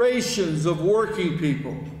aspirations of working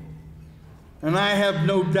people, and I have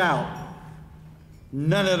no doubt,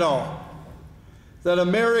 none at all, that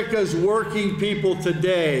America's working people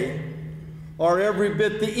today are every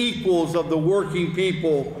bit the equals of the working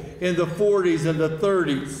people in the 40s and the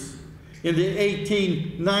 30s, in the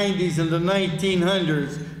 1890s and the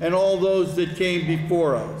 1900s, and all those that came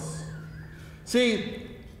before us. See,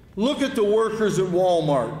 look at the workers at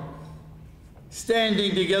Walmart,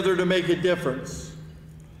 standing together to make a difference.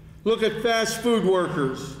 Look at fast food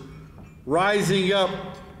workers, rising up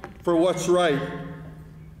for what's right.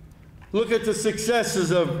 Look at the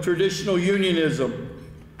successes of traditional unionism.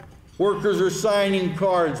 Workers are signing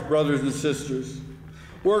cards, brothers and sisters.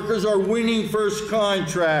 Workers are winning first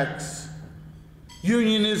contracts.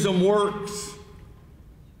 Unionism works.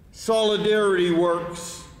 Solidarity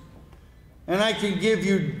works. And I can give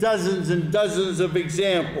you dozens and dozens of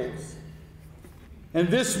examples. And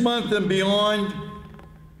this month and beyond,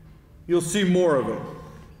 you'll see more of it.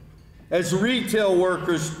 As retail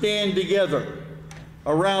workers stand together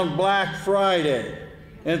around Black Friday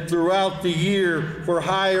and throughout the year for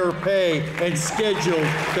higher pay and schedules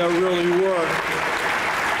that really work.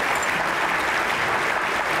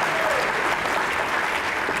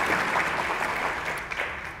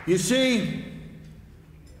 You see,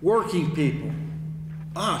 working people,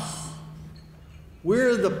 us,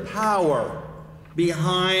 we're the power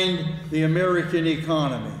behind the American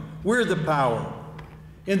economy. We're the power.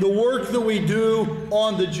 In the work that we do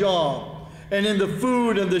on the job, and in the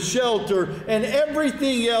food and the shelter and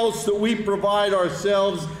everything else that we provide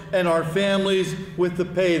ourselves and our families with the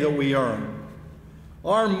pay that we earn.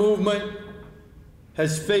 Our movement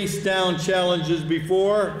has faced down challenges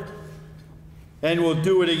before and will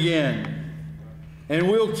do it again. And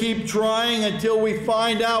we'll keep trying until we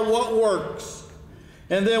find out what works.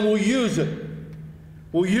 And then we'll use it.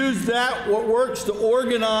 We'll use that, what works, to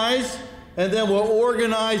organize, and then we'll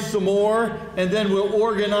organize some more, and then we'll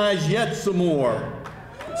organize yet some more.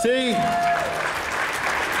 See?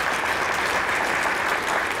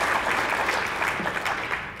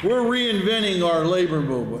 We're reinventing our labor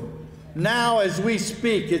movement. Now, as we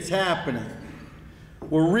speak, it's happening.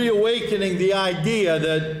 We're reawakening the idea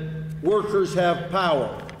that workers have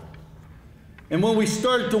power. And when we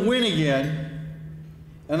start to win again,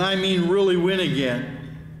 and I mean really win again,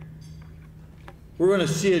 we're going to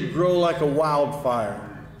see it grow like a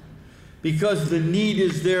wildfire. Because the need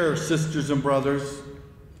is there, sisters and brothers.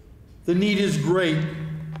 The need is great.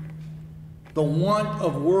 The want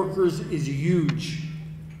of workers is huge.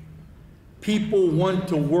 People want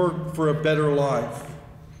to work for a better life.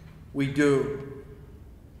 We do.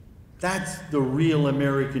 That's the real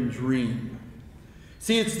American dream.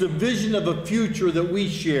 See, it's the vision of a future that we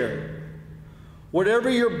share. Whatever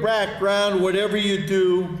your background, whatever you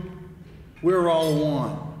do, we're all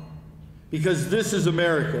one. Because this is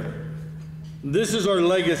America. This is our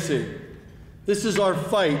legacy. This is our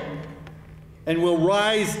fight. And we'll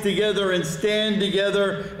rise together and stand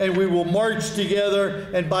together, and we will march together,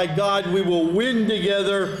 and by God, we will win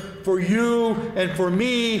together for you and for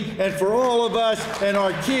me and for all of us and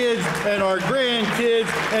our kids and our grandkids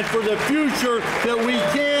and for the future that we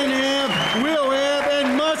can have, will have,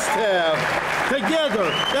 and must have. Together,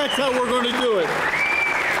 that's how we're going to do it.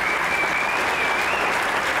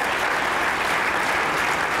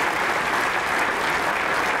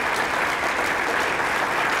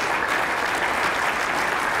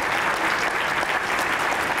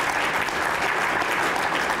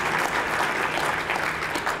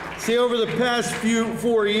 See, over the past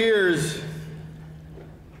 4 years,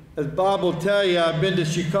 as Bob will tell you, I've been to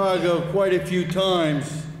Chicago quite a few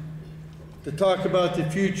times to talk about the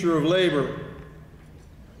future of labor.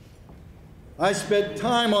 I spent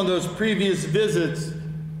time on those previous visits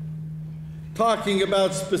talking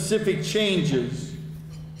about specific changes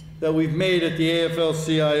that we've made at the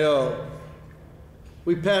AFL-CIO.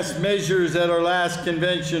 We passed measures at our last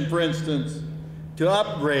convention, for instance, to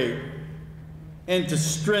upgrade and to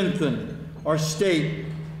strengthen our state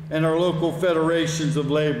and our local federations of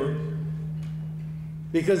labor.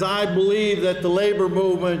 Because I believe that the labor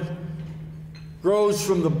movement grows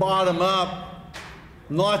from the bottom up,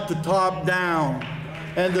 not the top down.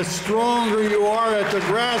 And the stronger you are at the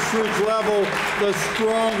grassroots level, the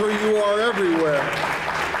stronger you are everywhere.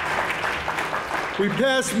 We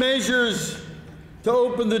passed measures to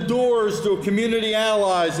open the doors to community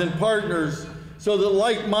allies and partners so that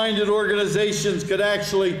like-minded organizations could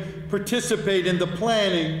actually participate in the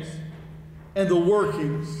plannings and the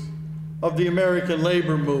workings of the American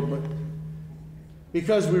labor movement.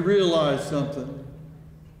 Because we realized something.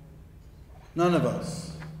 None of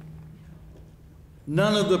us,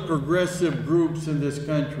 none of the progressive groups in this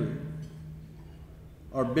country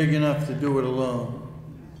are big enough to do it alone.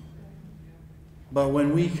 But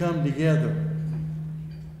when we come together,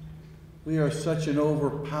 we are such an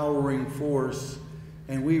overpowering force,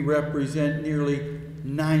 and we represent nearly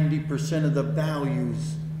 90% of the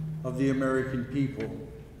values of the American people.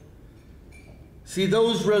 See,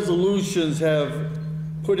 those resolutions have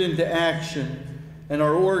put into action, and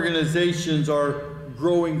our organizations are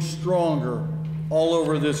growing stronger all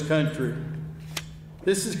over this country.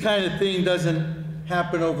 This kind of thing doesn't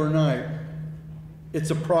happen overnight.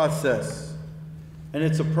 It's a process, and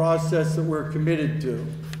it's a process that we're committed to.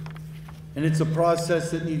 And it's a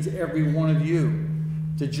process that needs every one of you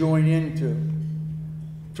to join into,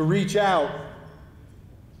 to reach out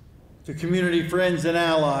to community friends and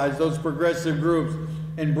allies, those progressive groups,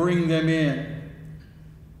 and bring them in,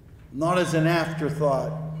 not as an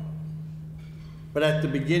afterthought, but at the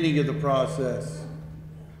beginning of the process.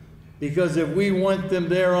 Because if we want them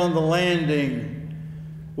there on the landing,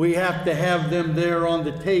 we have to have them there on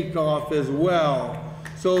the takeoff as well,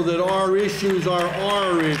 so that our issues are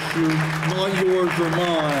our issues, not yours or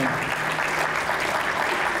mine.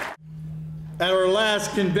 At our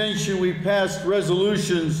last convention, we passed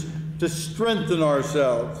resolutions to strengthen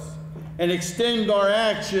ourselves and extend our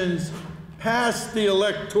actions past the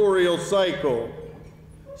electoral cycle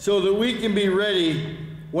so that we can be ready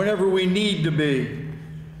whenever we need to be,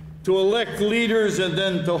 to elect leaders and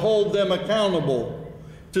then to hold them accountable,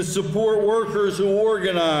 to support workers who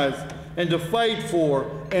organize, and to fight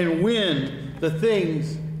for and win the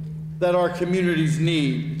things that our communities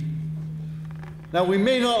need. Now, we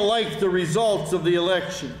may not like the results of the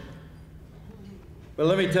election, but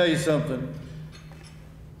let me tell you something.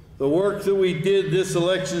 The work that we did this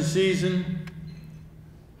election season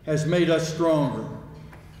has made us stronger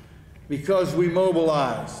because we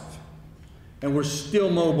mobilized, and we're still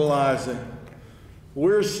mobilizing.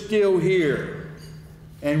 We're still here,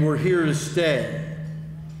 and we're here to stay.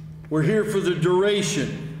 We're here for the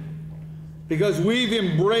duration because we've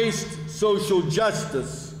embraced social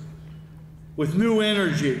justice with new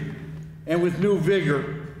energy and with new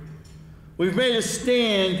vigor. We've made a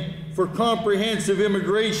stand for comprehensive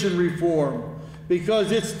immigration reform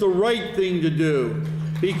because it's the right thing to do,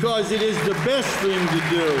 because it is the best thing to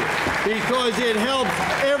do, because it helps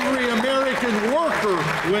every American worker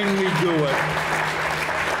when we do it.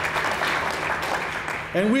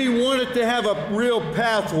 And we wanted to have a real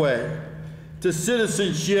pathway to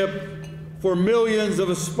citizenship for millions of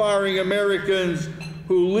aspiring Americans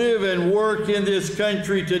who live and work in this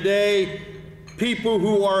country today, people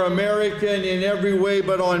who are American in every way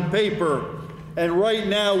but on paper. And right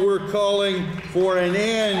now we're calling for an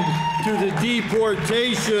end to the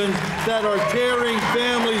deportations that are tearing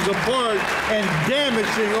families apart and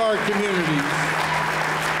damaging our communities.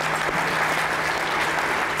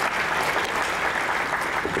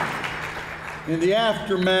 In the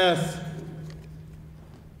aftermath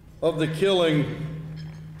of the killing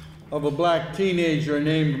of a black teenager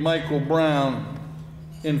named Michael Brown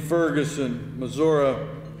in Ferguson, Missouri,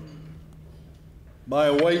 by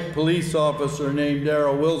a white police officer named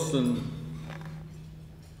Darrell Wilson,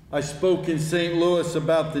 I spoke in St. Louis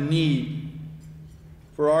about the need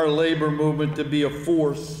for our labor movement to be a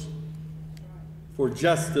force for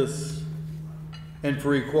justice and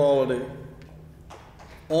for equality.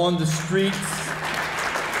 On the streets,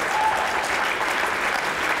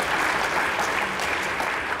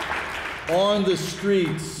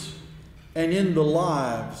 and in the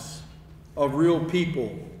lives of real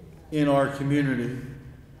people in our community.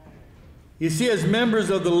 You see, as members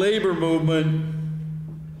of the labor movement,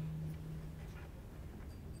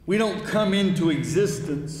 we don't come into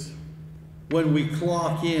existence when we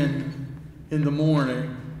clock in the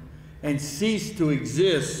morning and cease to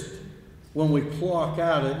exist when we clock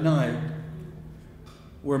out at night.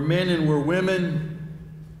 We're men and we're women,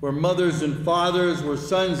 we're mothers and fathers, we're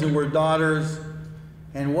sons and we're daughters.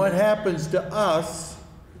 And what happens to us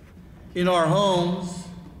in our homes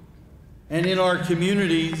and in our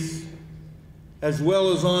communities, as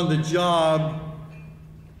well as on the job,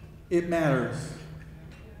 it matters.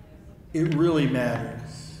 It really matters.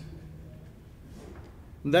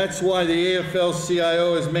 And that's why the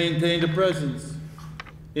AFL-CIO has maintained a presence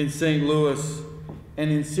in St. Louis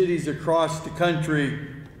and in cities across the country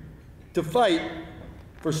to fight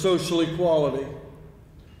for social equality,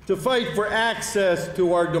 to fight for access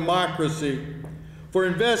to our democracy, for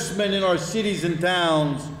investment in our cities and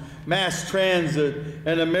towns, mass transit,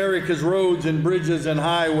 and America's roads and bridges and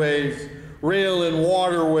highways, rail and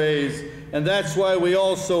waterways. And that's why we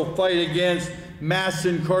also fight against mass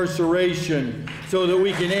incarceration, so that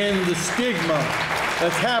we can end the stigma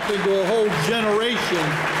that's happened to a whole generation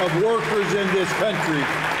of workers in this country.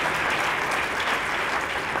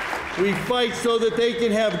 We fight so that they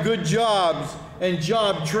can have good jobs and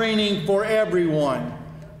job training for everyone,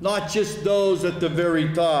 not just those at the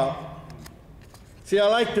very top. See, I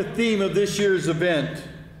like the theme of this year's event,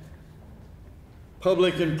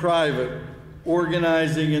 public and private,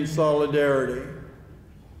 organizing in solidarity.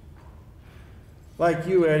 Like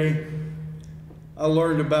you, Eddie, I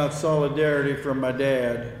learned about solidarity from my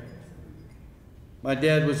dad. My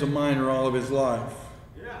dad was a miner all of his life.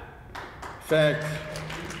 In fact,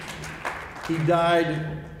 he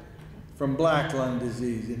died from black lung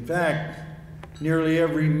disease. In fact, nearly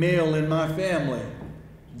every male in my family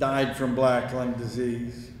died from black lung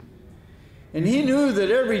disease. And he knew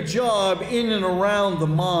that every job in and around the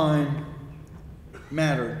mine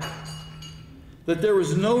mattered, that there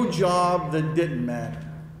was no job that didn't matter.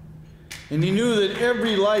 And he knew that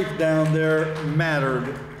every life down there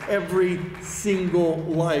mattered. Every single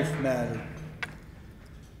life mattered.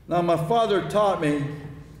 Now, my father taught me,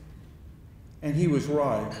 and he was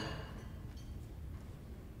right,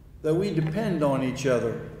 that we depend on each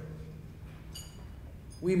other.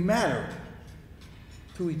 We matter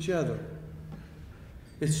to each other.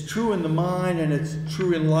 It's true in the mine and it's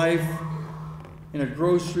true in life, in a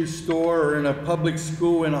grocery store or in a public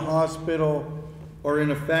school, in a hospital or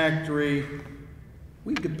in a factory.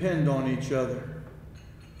 We depend on each other.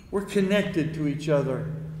 We're connected to each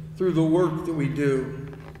other through the work that we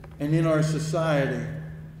do and in our society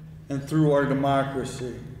and through our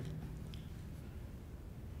democracy.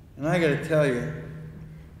 And I got to tell you,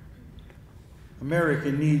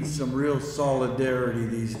 America needs some real solidarity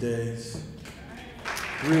these days.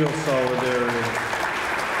 Real solidarity.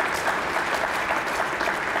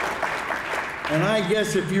 And I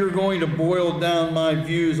guess if you're going to boil down my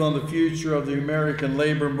views on the future of the American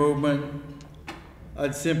labor movement,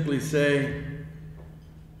 I'd simply say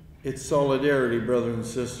it's solidarity, brothers and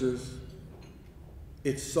sisters.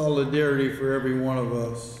 It's solidarity for every one of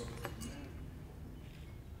us.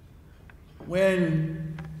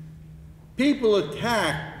 When people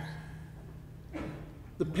attack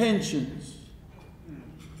the pensions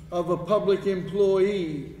of a public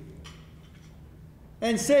employee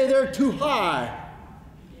and say they're too high,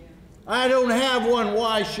 I don't have one,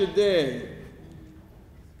 why should they?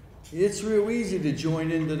 It's real easy to join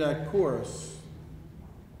into that chorus.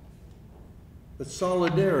 But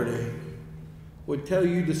solidarity would tell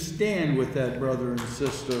you to stand with that brother and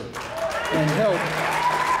sister and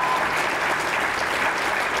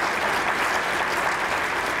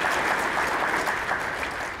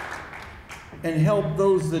help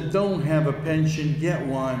those that don't have a pension get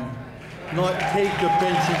one, not take the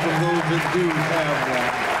pension from those that do have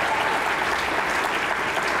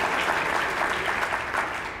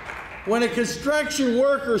one. When a construction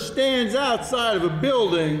worker stands outside of a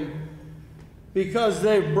building because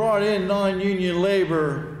they've brought in non-union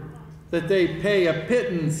labor that they pay a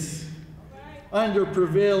pittance under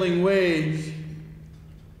prevailing wage,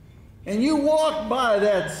 and you walk by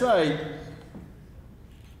that site,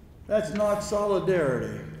 that's not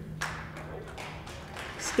solidarity.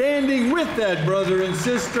 Standing with that brother and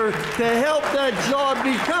sister to help that job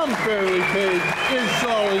become fairly paid is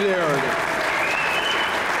solidarity.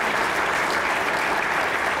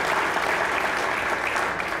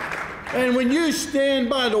 And when you stand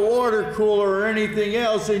by the water cooler or anything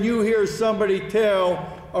else and you hear somebody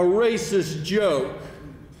tell a racist joke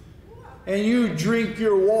and you drink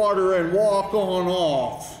your water and walk on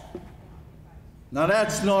off, now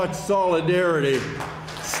that's not solidarity.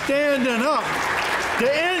 Standing up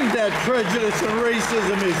to end that prejudice and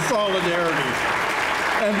racism is solidarity.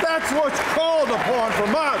 And that's what's called upon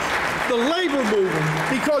from us, the labor movement,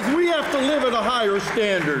 because we have to live at a higher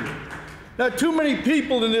standard. Now, too many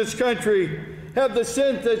people in this country have the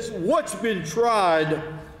sense that what's been tried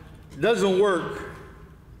doesn't work.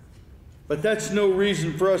 But that's no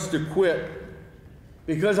reason for us to quit,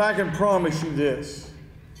 because I can promise you this: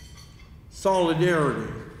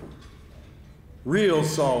 solidarity, real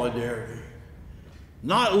solidarity,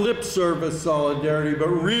 not lip service solidarity, but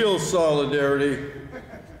real solidarity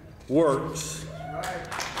works.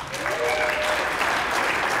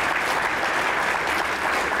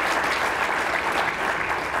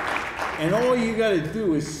 And all you got to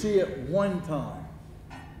do is see it one time.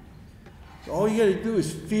 All you got to do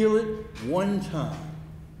is feel it one time.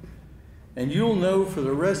 And you'll know for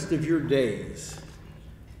the rest of your days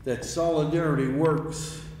that solidarity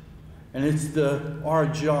works. And it's our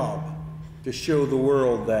job to show the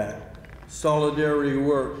world that solidarity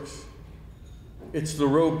works. It's the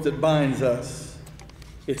rope that binds us.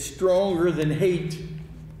 It's stronger than hate.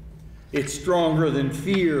 It's stronger than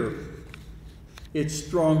fear. It's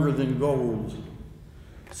stronger than gold.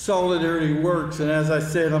 Solidarity works, and as I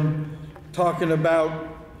said, I'm talking about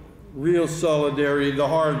real solidarity, the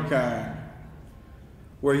hard kind,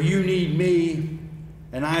 where you need me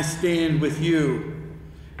and I stand with you.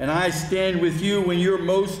 And I stand with you when you're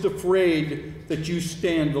most afraid that you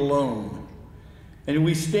stand alone. And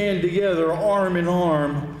we stand together arm in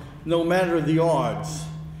arm no matter the odds.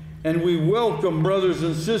 And we welcome brothers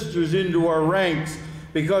and sisters into our ranks,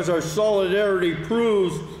 because our solidarity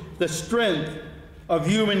proves the strength of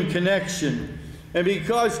human connection. And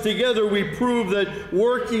because together we prove that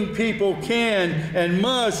working people can and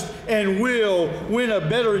must and will win a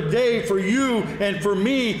better day for you and for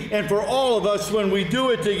me and for all of us when we do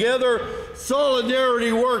it together.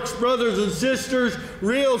 Solidarity works, brothers and sisters.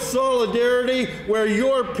 Real solidarity, where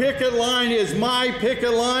your picket line is my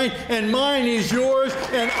picket line and mine is yours,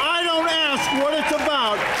 and I don't ask what it's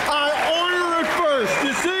about. I honor it first.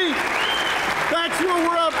 You see? That's what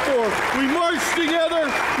we're up for. We march together,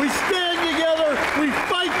 we stand together, we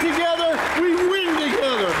fight together, we win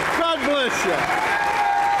together. God bless you.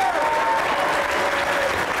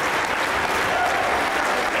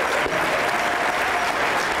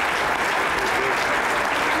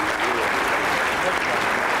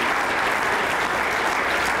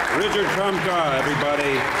 Richard Trumka,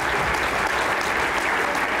 everybody.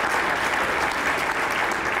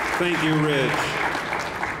 Thank you, Rich.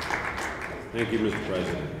 Thank you, Mr.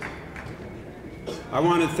 President. I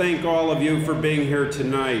want to thank all of you for being here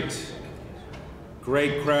tonight.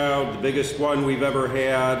 Great crowd, the biggest one we've ever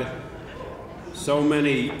had. So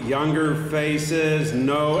many younger faces,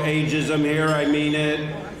 no ageism here, I mean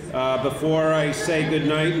it. Before I say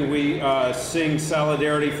goodnight and we sing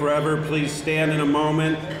Solidarity Forever, please stand in a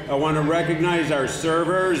moment. I want to recognize our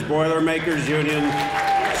servers, Boilermakers Union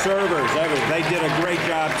servers. They did a great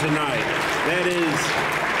job tonight. That is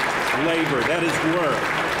labor, that is work.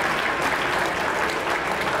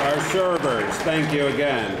 Our servers, thank you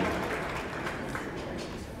again.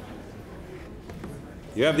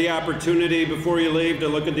 You have the opportunity before you leave to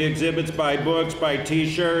look at the exhibits, buy books, buy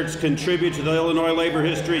t-shirts, contribute to the Illinois Labor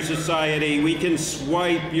History Society. We can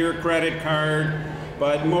swipe your credit card,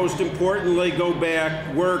 but most importantly, go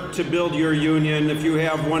back, work to build your union. If you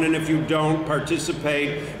have one and if you don't,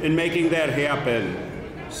 participate in making that happen.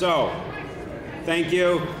 So, thank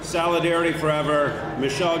you. Solidarity Forever.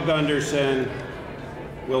 Michelle Gunderson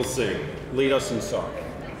will sing. Lead us in song.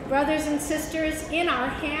 Brothers and sisters, in our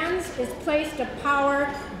hands is placed a power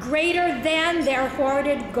greater than their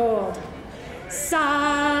hoarded gold.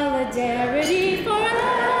 Solidarity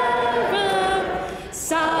forever.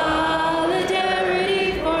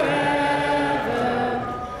 Solidarity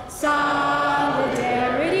forever.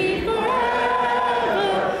 Solidarity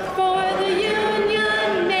forever. For the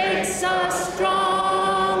union makes us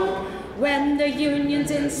strong. When the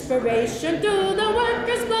union's inspiration through the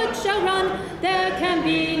workers' blood shall run, there can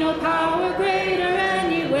be no power greater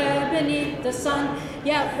anywhere beneath the sun.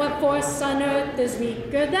 Yet what force on earth is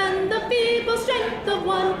weaker than the feeble strength of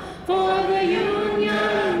one? For the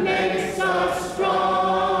union makes us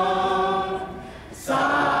strong.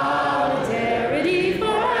 Solidarity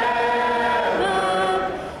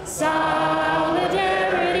forever.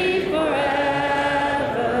 Solidarity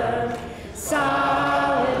forever.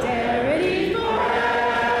 Solidarity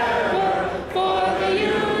forever. For the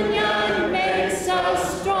union makes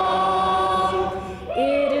us strong.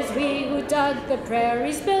 It is we who dug the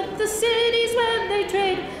prairies, built the cities where they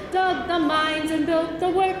trade, dug the mines and built the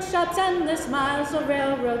workshops, endless miles of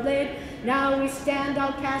railroad laid. Now we stand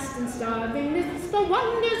outcast and starving midst the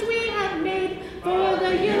wonders we have made. For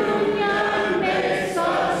the union makes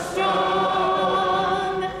us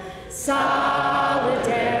strong.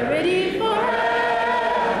 Solidarity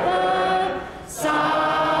forever.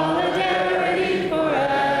 Solidarity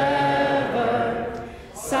forever.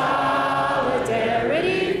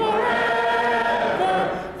 Solidarity forever.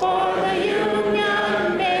 For the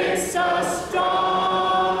union makes us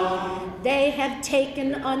strong. They have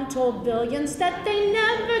taken untold billions that they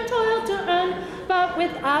never toiled to earn, but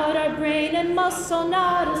without our brain and muscle,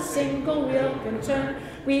 not a single wheel can turn.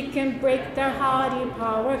 We can break their haughty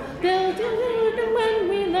power, build a union when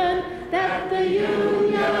we learn that the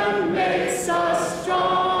union makes us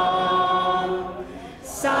strong.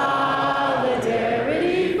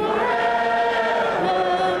 Solidarity forever.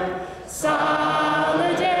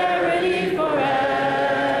 Solidarity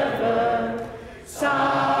forever.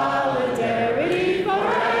 Solidarity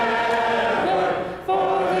forever.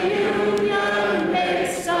 For the union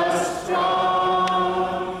makes us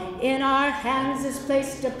strong. In our hands is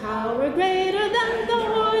placed a power greater than the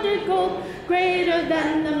hoarded gold, greater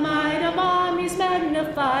than the might of armies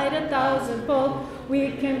magnified 1,000-fold.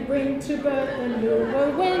 We can bring to birth a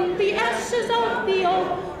newer wind, the ashes of the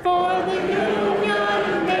old, for the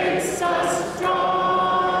union makes us strong.